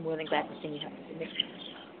 I'll be more than glad to send you her information.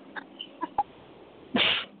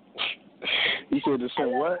 You said to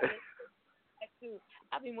send what?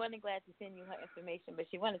 I'll be more than glad to send you her information, but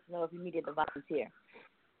she wanted to know if you needed a volunteer.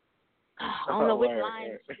 I don't know which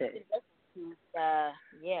line she did listen to.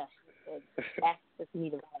 Yeah, she said, ask if you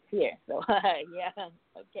need a volunteer. So, yeah,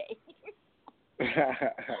 okay.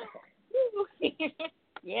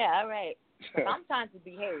 Yeah, all right. But I'm trying to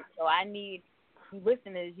behave, so I need you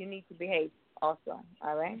listeners. You need to behave also.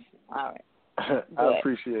 All right. All right. I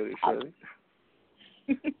appreciate it, Shirley.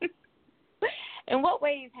 In what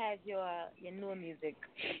ways has your newer music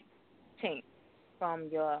changed from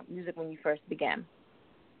your music when you first began?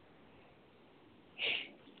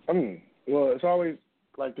 Well, it's always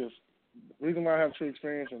like this. The reason why I have True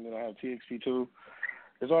Experience and then I have TXP too,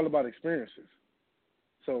 it's all about experiences.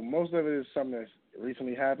 So most of it is something that's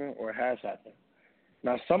recently happened or has happened.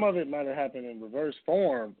 Now, some of it might have happened in reverse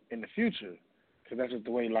form in the future because that's just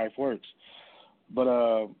the way life works. But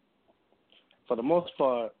for the most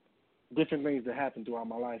part, different things that happen throughout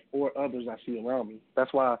my life or others I see around me.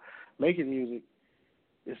 That's why making music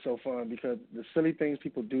is so fun because the silly things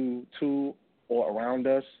people do to or around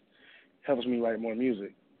us helps me write more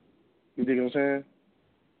music. You dig what I'm saying?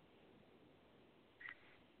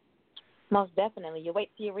 Most definitely. You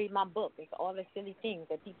wait till you read my book. It's all the silly things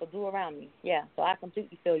that people do around me. Yeah, so I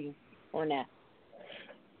completely feel you on that.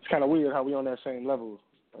 It's kind of weird how we on that same level.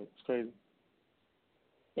 Like, it's crazy.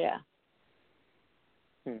 Yeah.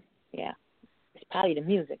 Yeah. It's probably the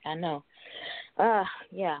music, I know.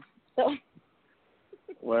 Yeah. So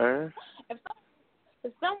Where?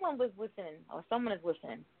 If someone was listening or someone is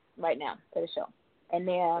listening right now to the show and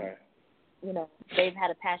they're, right. You know, they've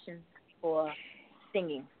had a passion for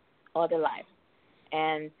singing all their life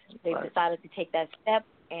and they've right. decided to take that step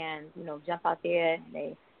and, you know, jump out there and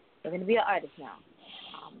they're going to be an artist now.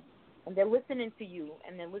 And they're listening to you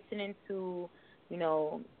and they're listening to, you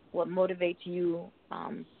know, what motivates you,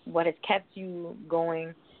 what has kept you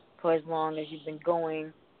going for as long as you've been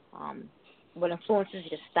going, what influences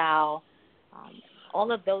your style,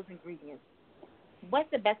 all of those ingredients. What's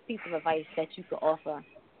the best piece of advice that you could offer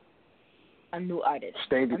a new artist?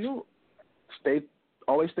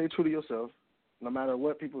 Always stay true to yourself. No matter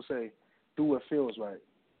what people say, do what feels right.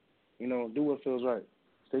 You know, do what feels right.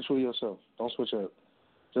 Stay true to yourself. Don't switch up.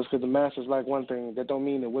 Just because the masses like one thing, that don't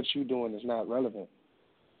mean that what you're doing is not relevant.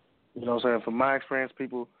 You know what I'm saying? From my experience,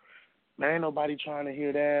 people, man, ain't nobody trying to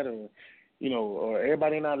hear that or, you know, or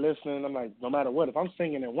everybody not listening. I'm like, no matter what, if I'm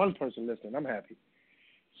singing and one person listening, I'm happy.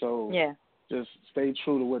 So yeah. Just stay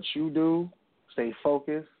true to what you do, stay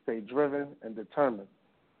focused, stay driven, and determined.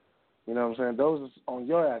 You know what I'm saying? Those are on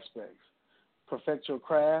your aspects. Perfect your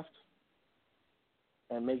craft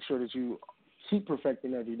and make sure that you keep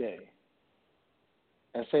perfecting every day.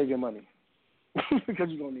 And save your money because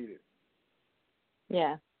you're going to need it.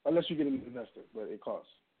 Yeah. Unless you get an investor, but it costs,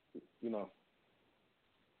 you know.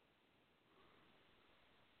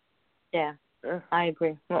 Yeah. I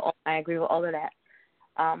agree. Well, I agree with all of that.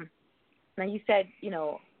 Now, you said, you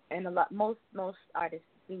know, and most artists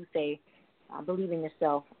do say, believe in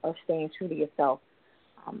yourself or staying true to yourself.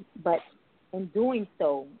 But in doing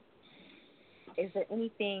so, is there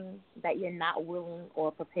anything that you're not willing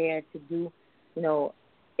or prepared to do,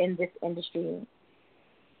 in this industry?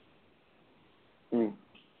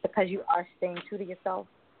 Because you are staying true to yourself?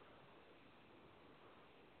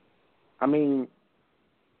 I mean,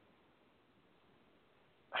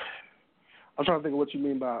 I'm trying to think of what you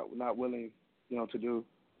mean by not willing, to do.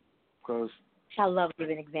 Because I love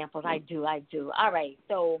giving examples. I do. All right.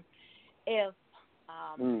 So if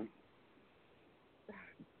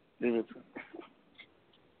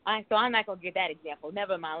so I'm not gonna give that example.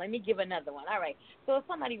 Never mind. Let me give another one. All right. So if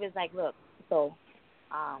somebody was like, look,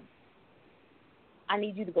 I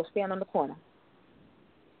need you to go stand on the corner.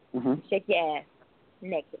 Shake your ass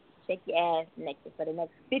naked. Shake your ass naked for the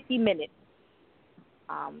next 50 minutes.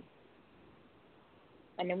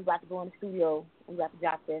 And then we're about to go in the studio. We're about to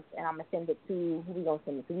drop this, and I'm going to send it to, who we going to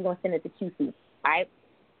send it to? We're going to send it to QC. All right?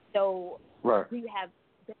 So do you have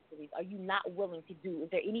boundaries? Are you not willing to do? Is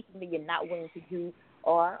there anything that you're not willing to do?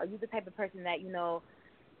 Or are you the type of person that,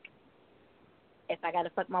 if I got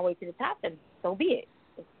to fuck my way to the top, then so be it.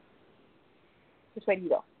 Which way do you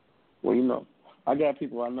go? Well, I got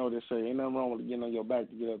people I know that say ain't nothing wrong with getting on your back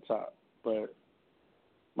to get up top. But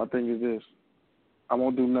my thing is this. I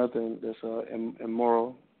won't do nothing that's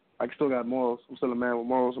immoral. I still got morals. I'm still a man with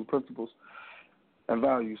morals and principles and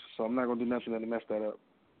values. So I'm not going to do nothing to mess that up.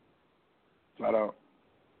 Flat out.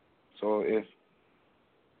 So if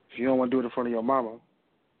you don't want to do it in front of your mama,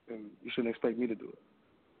 then you shouldn't expect me to do it.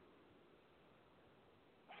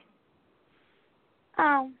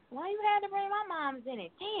 Oh, why you had to bring my mom's in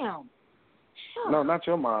it? Damn. Sure. No, not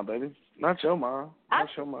your mom, baby. Not your mom.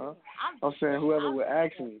 Not your mom. I'm saying whoever would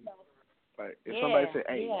ask me. Like, if somebody said,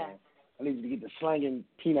 hey, man, I need you to get the slanging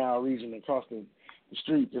penile region across the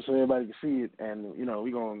street just so everybody can see it, and,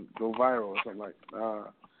 we're going to go viral or something like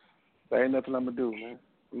that. That ain't nothing I'm going to do, man.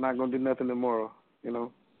 I'm not going to do nothing immoral,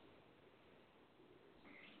 Nothing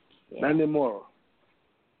immoral.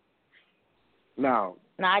 Now,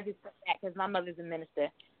 I just said that because my mother's a minister,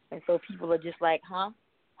 and so people are just like, huh?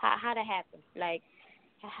 How that happen? Like,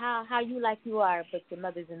 how you like you are, but your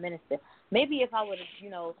mother's a minister. Maybe if I would have,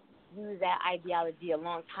 used that ideology a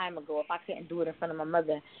long time ago, if I couldn't do it in front of my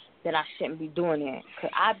mother, then I shouldn't be doing it.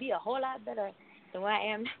 Because I'd be a whole lot better than where I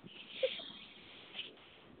am.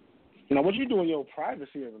 Now, what you do in your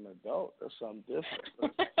privacy as an adult, that's something different.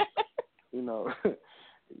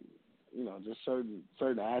 Just certain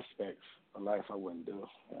aspects of life I wouldn't do.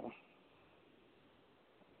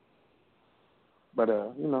 But,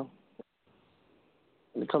 when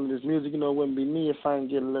it comes to this music, it wouldn't be me if I didn't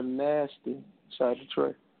get a little nasty. Shout out to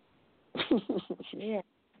Trey. Yeah.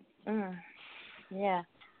 Yeah.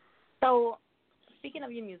 So, speaking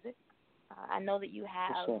of your music, I know that you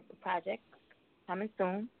have a project coming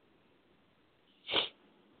soon.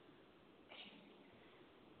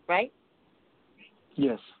 Right?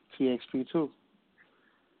 Yes, TXP2.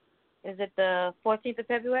 Is it the 14th of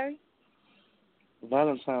February?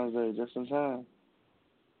 Valentine's Day, just in time.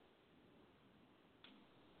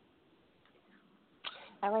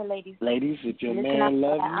 All right, ladies. Ladies, if your man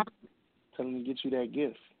loves you, tell him to get you that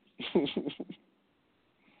gift.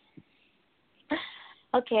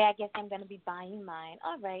 Okay, I guess I'm going to be buying mine.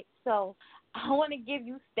 All right, so I want to give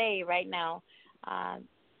you Stay right now.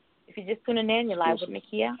 If you're just tuning in, you're live with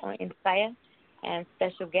Nakia on Inspire and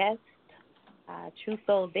special guest, True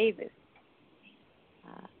Soul Davis.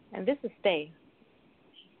 And this is Stay.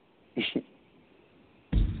 Yeah,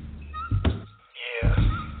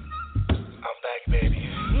 I'm back, baby.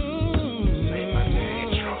 Say my name,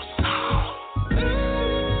 True Soul.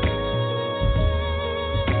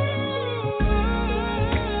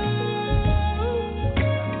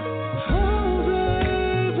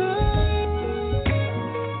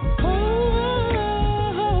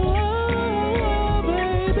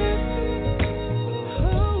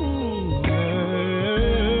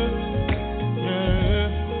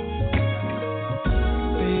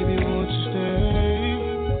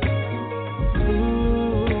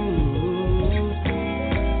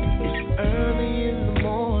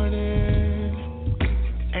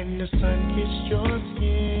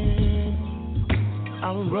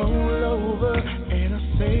 Roll over and I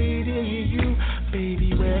say to you,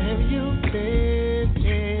 baby, where have you been?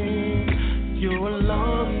 Your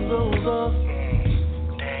alarm goes off.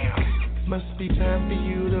 Damn. Must be time for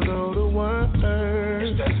you to go to work.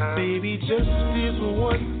 Baby, just this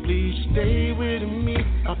once, please stay with me.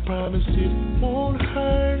 I promise it won't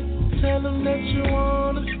hurt. Tell them that you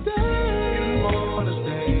wanna stay.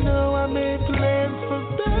 You know I made plans for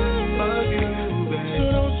that. For you, baby. So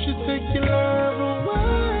don't you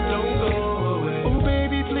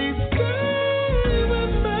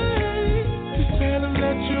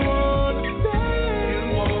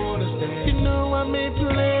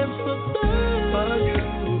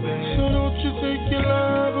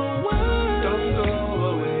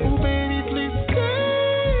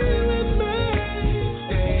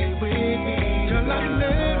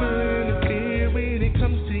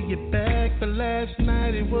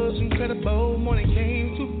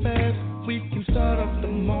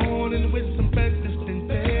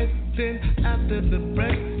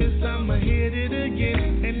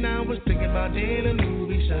And I was thinking about in a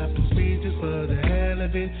movie, shopping spree just for the hell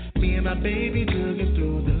of it. Me and my baby jugging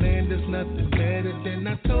through the land, there's nothing better than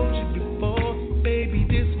I told you before. Baby,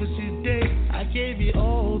 this was your day. I gave you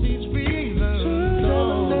all these reasons. Tell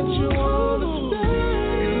them that you wanna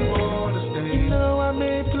stay. You wanna stay. You know I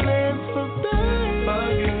made plans for that. For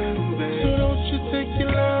you, baby. So don't you take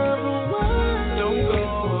your love away. Don't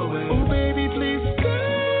go away. Oh, baby, please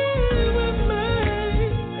stay with me.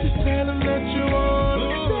 Just tell them that you wanna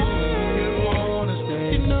stay. You wanna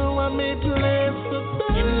stay. You know I made plans for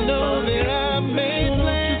that. You know that I made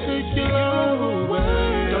plans. So don't you take your love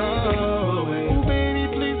away. Don't go away. Oh, baby,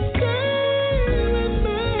 please stay with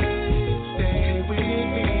me. Stay with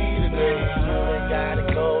me tonight. You ain't gotta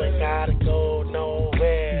go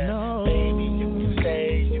nowhere. No. Baby, you can stay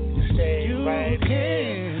you right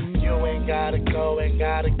here. You ain't gotta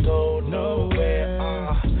go nowhere.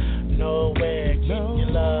 Nowhere. Keep your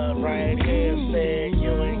love right here. Say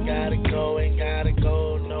you ain't gotta go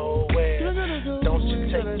nowhere. Don't you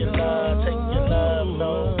take your love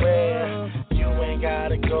nowhere. You ain't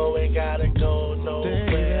gotta go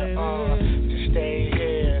nowhere. Just stay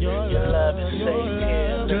here. Your love is safe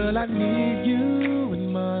here. Girl, I need you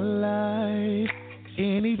in my life.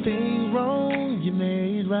 Anything wrong, you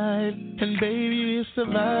made right. And baby, it's a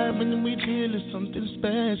vibe and we chill, it's something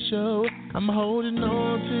special. I'm holding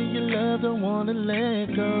on to your love, don't wanna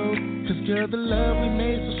let go. Cause girl, the love we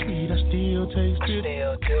made so sweet, I still taste it.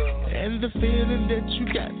 And the feeling that you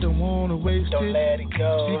got, don't wanna waste it. Let it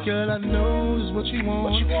go. See girl, I know this is what you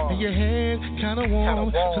want. And your hand kinda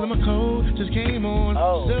warm. Till my cold just came on.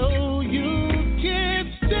 So you can't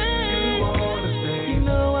stay. You wanna stay. You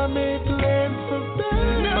know I made plans for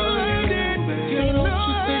that. No, I didn't. Girl, don't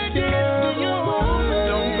you take your love away.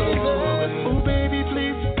 Don't go away. Oh baby,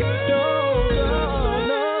 please stay. Don't go.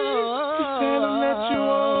 Just tell them that you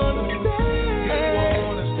wanna stay. You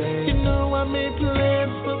wanna stay. You know I made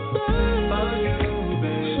plans for that. For you,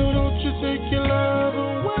 baby. So don't you take your love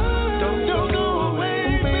away. Don't go away,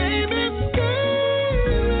 baby. Stay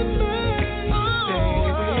with me. Stay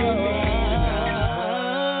with me tonight.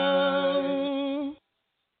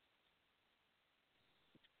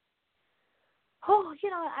 Oh, you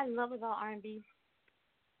know what I love about R&B?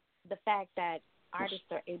 The fact that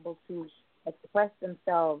artists are able to express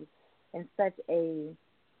themselves in such a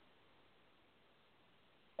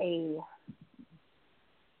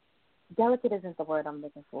delicate isn't the word I'm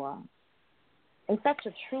looking for. In such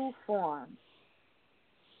a true form.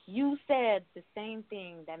 You said the same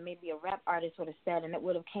thing that maybe a rap artist would have said, and it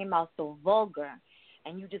would have came out so vulgar,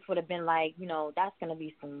 and you just would have been like, you know, that's going to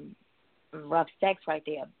be some rough sex right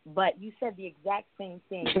there. But you said the exact same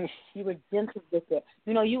thing. You were gentle with it.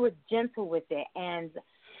 You know, you were gentle with it. And,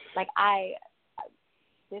 like,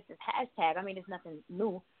 this is hashtag. I mean, it's nothing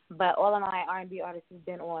new. But all of my R&B artists who've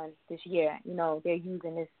been on this year, you know, they're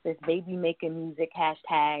using this baby making music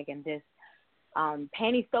hashtag and this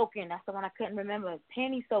panty soaking. That's the one I couldn't remember.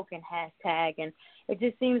 Panty soaking hashtag. And it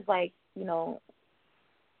just seems like, you know,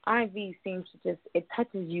 R&B seems to just, it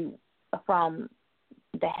touches you from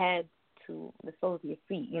the head to the soles of your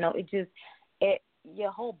feet. You know,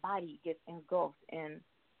 your whole body gets engulfed in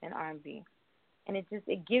R&B. And it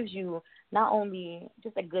gives you not only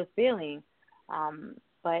just a good feeling,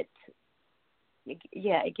 but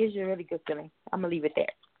it gives you a really good feeling. I'm going to leave it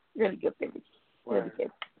there. Really good feeling. Really Right.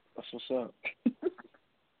 good. That's what's up.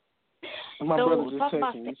 My brother was just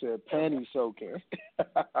texting. He said panty soaking.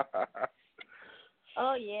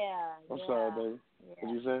 Oh, yeah. I'm sorry, baby. Yeah.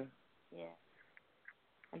 What you say? Yeah.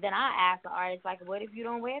 And then I ask the artist, like, what if you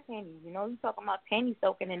don't wear panties? You know, you talking about panty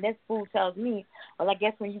soaking, and this fool tells me, well, I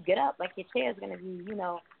guess when you get up, like, your chair's going to be, you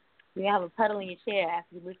know, you have a puddle in your chair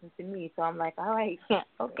after you listen to me. So I'm like, all right,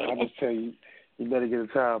 okay. I just tell you, you better get a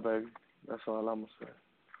towel, baby. That's all I'm going to say.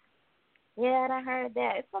 Yeah, I heard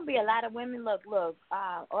that. It's going to be a lot of women. Look,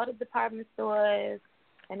 all the department stores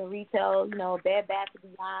and the retail, you know, Bed Bath &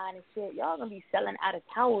 Beyond and shit, y'all going to be selling out of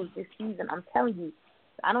towels this season. I'm telling you.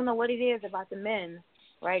 I don't know what it is about the men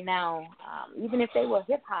right now. Even if they were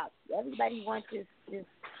hip-hop, everybody wants this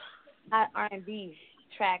hot R&B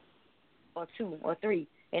track or 2 or 3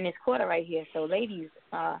 in this quarter right here. So, ladies,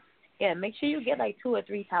 make sure you get like 2 or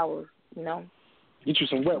 3 towels, you know. Get you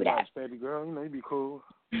some wet wipes, baby girl. You know, you'd be cool.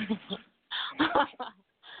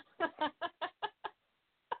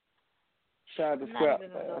 Shout out to Scrap.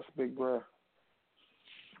 That's a big bro.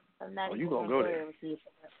 You gonna go there?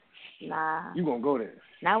 Nah. You gonna go there?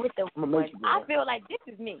 Not with the. I feel like this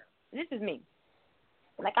is me.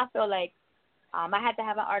 Like I feel like I had to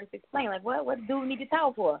have an artist explain like what do we need to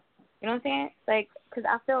towel for? You know what I'm saying? Like, because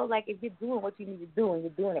I feel like if you're doing what you need to do and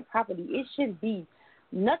you're doing it properly, it should be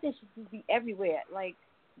nothing should just be everywhere. Like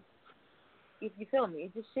if you feel me.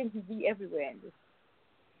 It just shouldn't be everywhere. And just,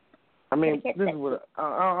 I mean, catch this that is what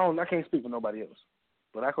I can't speak for nobody else,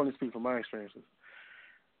 but I can only speak from my experiences.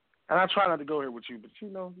 And I try not to go here with you, but you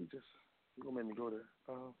gonna make me go there.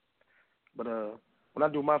 But when I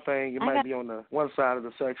do my thing, it might be on the one side of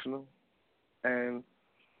the sectional, and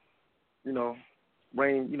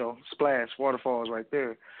rain, splash, waterfalls right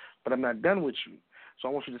there. But I'm not done with you, so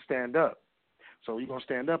I want you to stand up. So you're gonna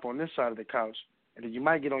stand up on this side of the couch, and then you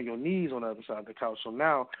might get on your knees on the other side of the couch. So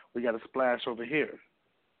now we got a splash over here.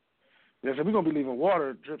 We're gonna be leaving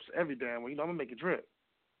water drips every damn. I'm gonna make it drip.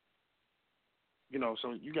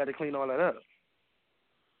 So you got to clean all that up.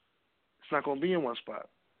 It's not gonna be in one spot.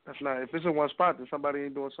 That's not. If it's in one spot, then somebody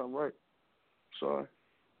ain't doing something right. Sorry.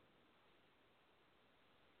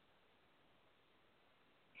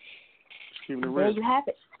 Just keeping it real. There you have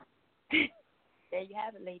it. There you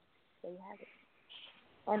have it, ladies. There you have it.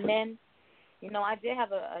 And then, I did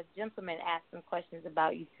have a gentleman ask some questions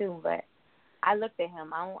about you too, but I looked at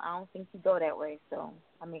him. I don't think he go that way. So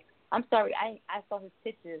I'm sorry. I saw his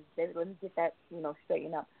pictures. Let me get that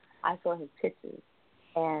straightened up. I saw his pictures,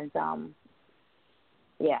 and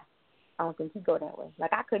yeah, I don't think he go that way.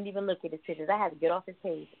 Like I couldn't even look at his pictures. I had to get off his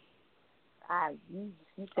page. You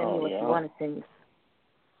send me what you want to send me.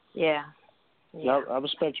 Yeah. Yeah, I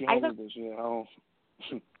respect you holding this. Yeah, I don't.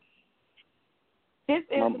 This is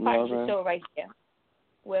the part of the show right here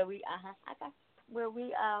where we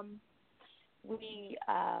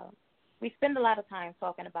we spend a lot of time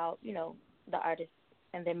talking about the artists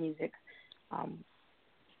and their music,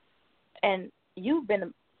 and you've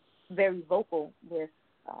been very vocal with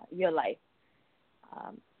your life,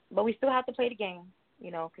 but we still have to play the game,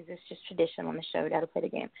 because it's just tradition on the show. We got to play the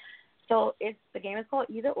game. So the game is called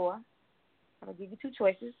Either Or. I'm gonna give you two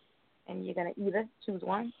choices, and you're gonna either choose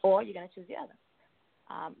one or you're gonna choose the other.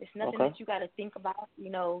 It's nothing that you got to think about,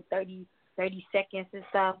 30 seconds and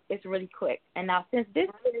stuff. It's really quick. And now, since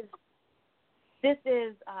this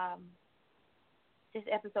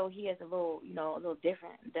episode here is a little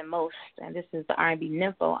different than most, and this is the R&B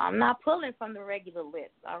Nympho, I'm not pulling from the regular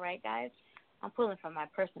list. All right, guys, I'm pulling from my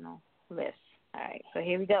personal list. All right, so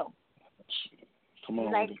here we go. Come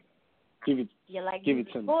on, give it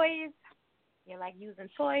to me. Toys. You like using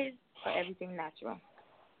toys or everything natural?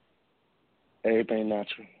 Everything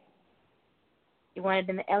natural. You want it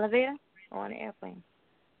in the elevator or on the airplane?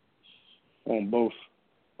 On both.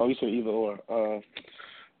 Oh, you said either or.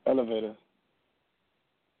 Elevator.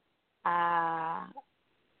 Can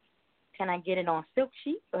I get it on silk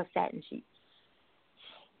sheets or satin sheets?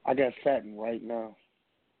 I got satin right now.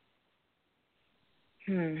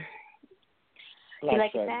 You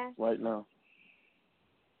like satin it fast? right now.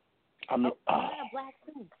 Mine are black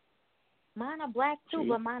too. Mine are black too,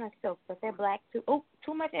 but mine are silk, but they're black too. Oh,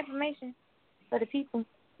 too much information for the people.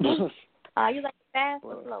 You like it fast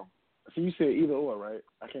or slow? So you said either or, right?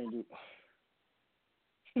 I can't do.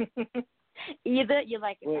 Either you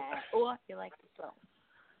like it fast or you like it slow.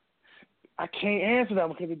 I can't answer that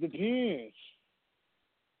because it depends.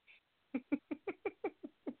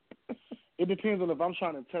 It depends on if I'm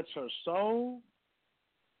trying to touch her soul.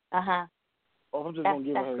 Or if I'm just going to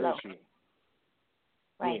give her slow. issue.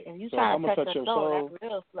 Right. Yeah. If you're so trying to touch her her soul, that's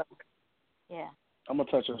real slow. Yeah. I'm going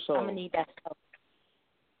to touch her soul. I'm going to need that slow.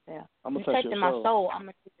 Yeah. I'm going to touch your my soul. soul, I'm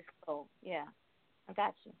going to need the soul. Yeah. I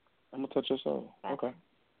got you. I'm going to touch your soul. Okay.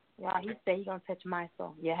 Yeah, he said he's going to touch my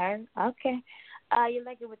soul. You heard? Okay. You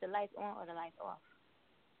like it with the lights on or the lights off?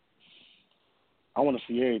 I want to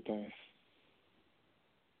see everything.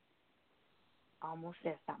 Almost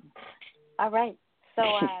said something. All right. So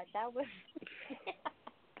that was.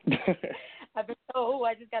 I've been told.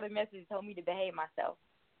 I just got a message told me to behave myself.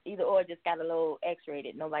 Either or just got a little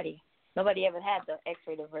X-rated. Nobody ever had the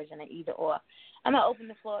X-rated version of either or. I'm gonna open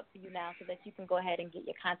the floor up to you now so that you can go ahead and get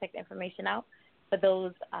your contact information out for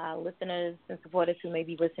those listeners and supporters who may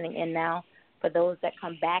be listening in now. For those that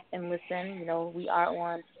come back and listen, we are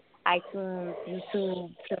on iTunes,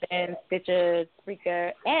 YouTube, TuneIn, Stitcher,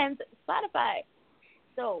 Spreaker, and Spotify.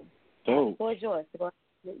 So. The floor is yours to go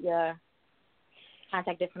get your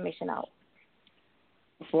contact information out.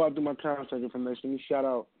 Before I do my contact information, let me shout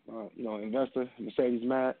out, investor, Mercedes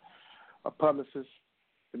Matt, our publicist,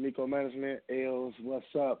 D'Amico Management, Els,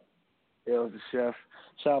 what's up? Els the chef.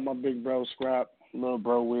 Shout out my big bro, Scrap, little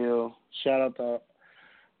bro, Will. Shout out to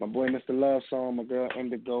my boy, Mr. Love Song, my girl,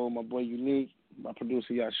 Indigo, my boy, Unique, my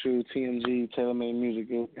producer, Yashu, TMG, Taylor Made Music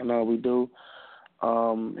Group, and all we do,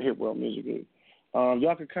 Hit World Music Group.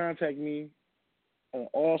 Y'all can contact me on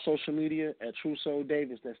all social media at True Soul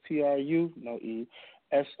Davis. That's TRU, no E,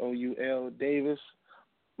 SOUL Davis.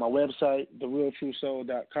 My website,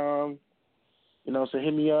 therealtruesoul.com. So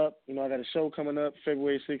hit me up. I got a show coming up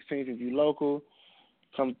February 16th. If you local,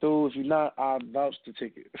 come through. If you're not, I'll vouch the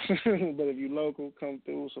ticket. But if you local, come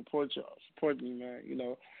through. Support y'all. Support me,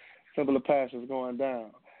 man. Simple Pass is going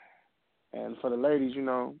down. And for the ladies,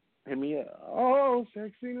 hit me up. Oh,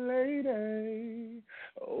 sexy lady.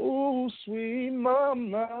 Oh, sweet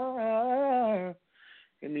mama.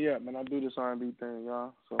 Hit me up, man. I do this R&B thing,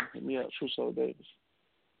 y'all. So hit me up. True Soul Davis.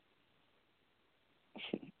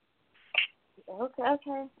 Okay.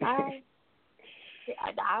 All right.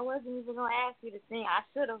 I wasn't even gonna ask you to sing. I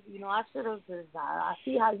should have, because I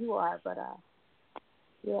see how you are. But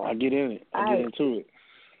yeah. I get in it. I get into it.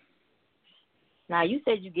 Now you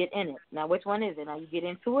said you get in it. Now which one is it? Now you get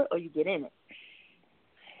into it or you get in it?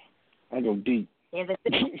 I go deep. In the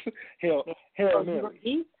Hell, you Mary. go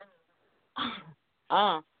deep?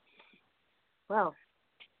 Well.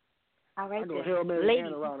 All right. I go Hail Mary ladies,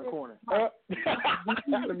 and around the corner.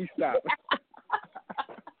 Let me stop.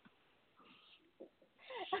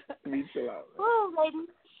 Let me chill out. Well,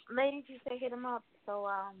 ladies, you say hit him up. So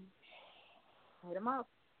hit him up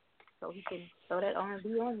so he can throw that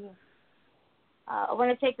R&B on you. I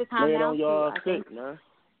want to take the time Lay it now on y'all to thick, man.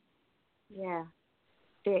 Yeah,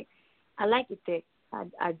 thick. I like it thick. I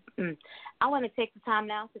want to take the time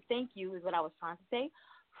now to thank you, is what I was trying to say,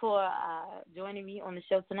 for joining me on the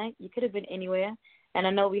show tonight. You could have been anywhere, and I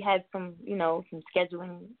know we had some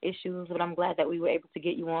scheduling issues, but I'm glad that we were able to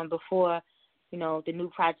get you on before, the new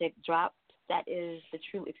project dropped. That is The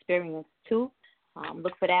True Experience 2.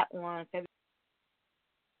 Look for that on February.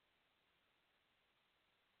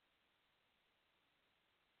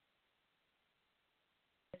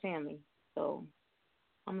 Family. So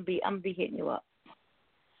I'm gonna be hitting you up.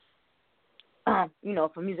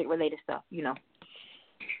 For music related stuff.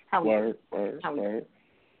 How Word.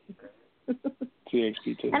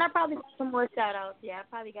 TXP too. And I probably got some more shout outs. Yeah, I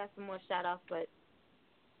probably got some more shout outs, but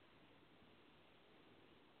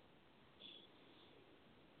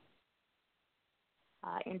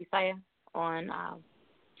Indie Fire on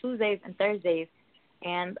Tuesdays and Thursdays.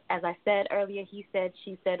 And as I said earlier, he said,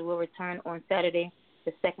 she said, will return on Saturday,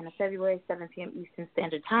 the 2nd of February, 7 p.m. Eastern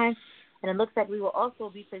Standard Time. And it looks like we will also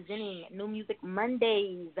be presenting New Music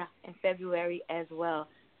Mondays in February as well.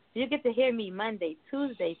 So you get to hear me Monday,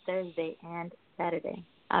 Tuesday, Thursday, and Saturday.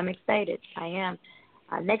 I'm excited. I am.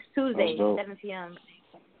 Next Tuesday, 7 p.m.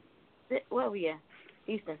 Where are we at?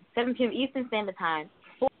 Eastern. 7 p.m. Eastern Standard Time.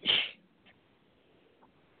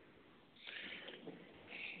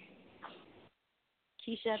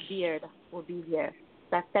 Keisha Beard will be there.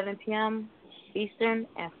 That's 7 p.m. Eastern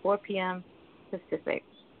and 4 p.m. Pacific.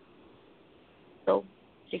 So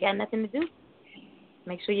if you got nothing to do,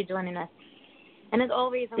 make sure you're joining us. And as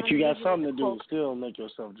always, if you got something to do, still make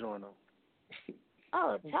yourself join them.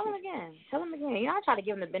 Oh, tell them again. I try to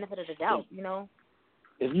give them the benefit of the doubt,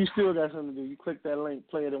 If you still got something to do, you click that link,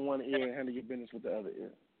 play it in one ear, and handle your business with the other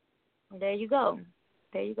ear. There you go.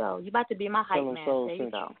 You about to be my hype man. There you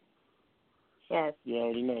go. Yes. You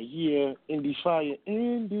already know. Yeah, Indie Fire.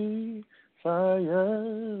 I'm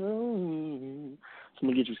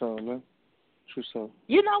going to get you something, man. True Soul.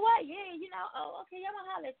 You know what? Yeah, oh, okay, I'm going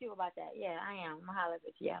to holler at you about that. Yeah, I am. I'm going to holler at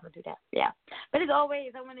you. Yeah, I'm going to do that. Yeah. But as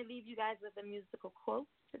always, I want to leave you guys with a musical quote.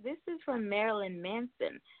 This is from Marilyn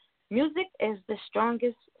Manson. Music is the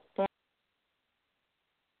strongest form.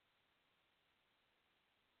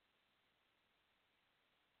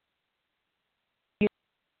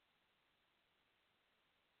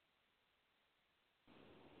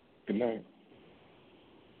 Good night.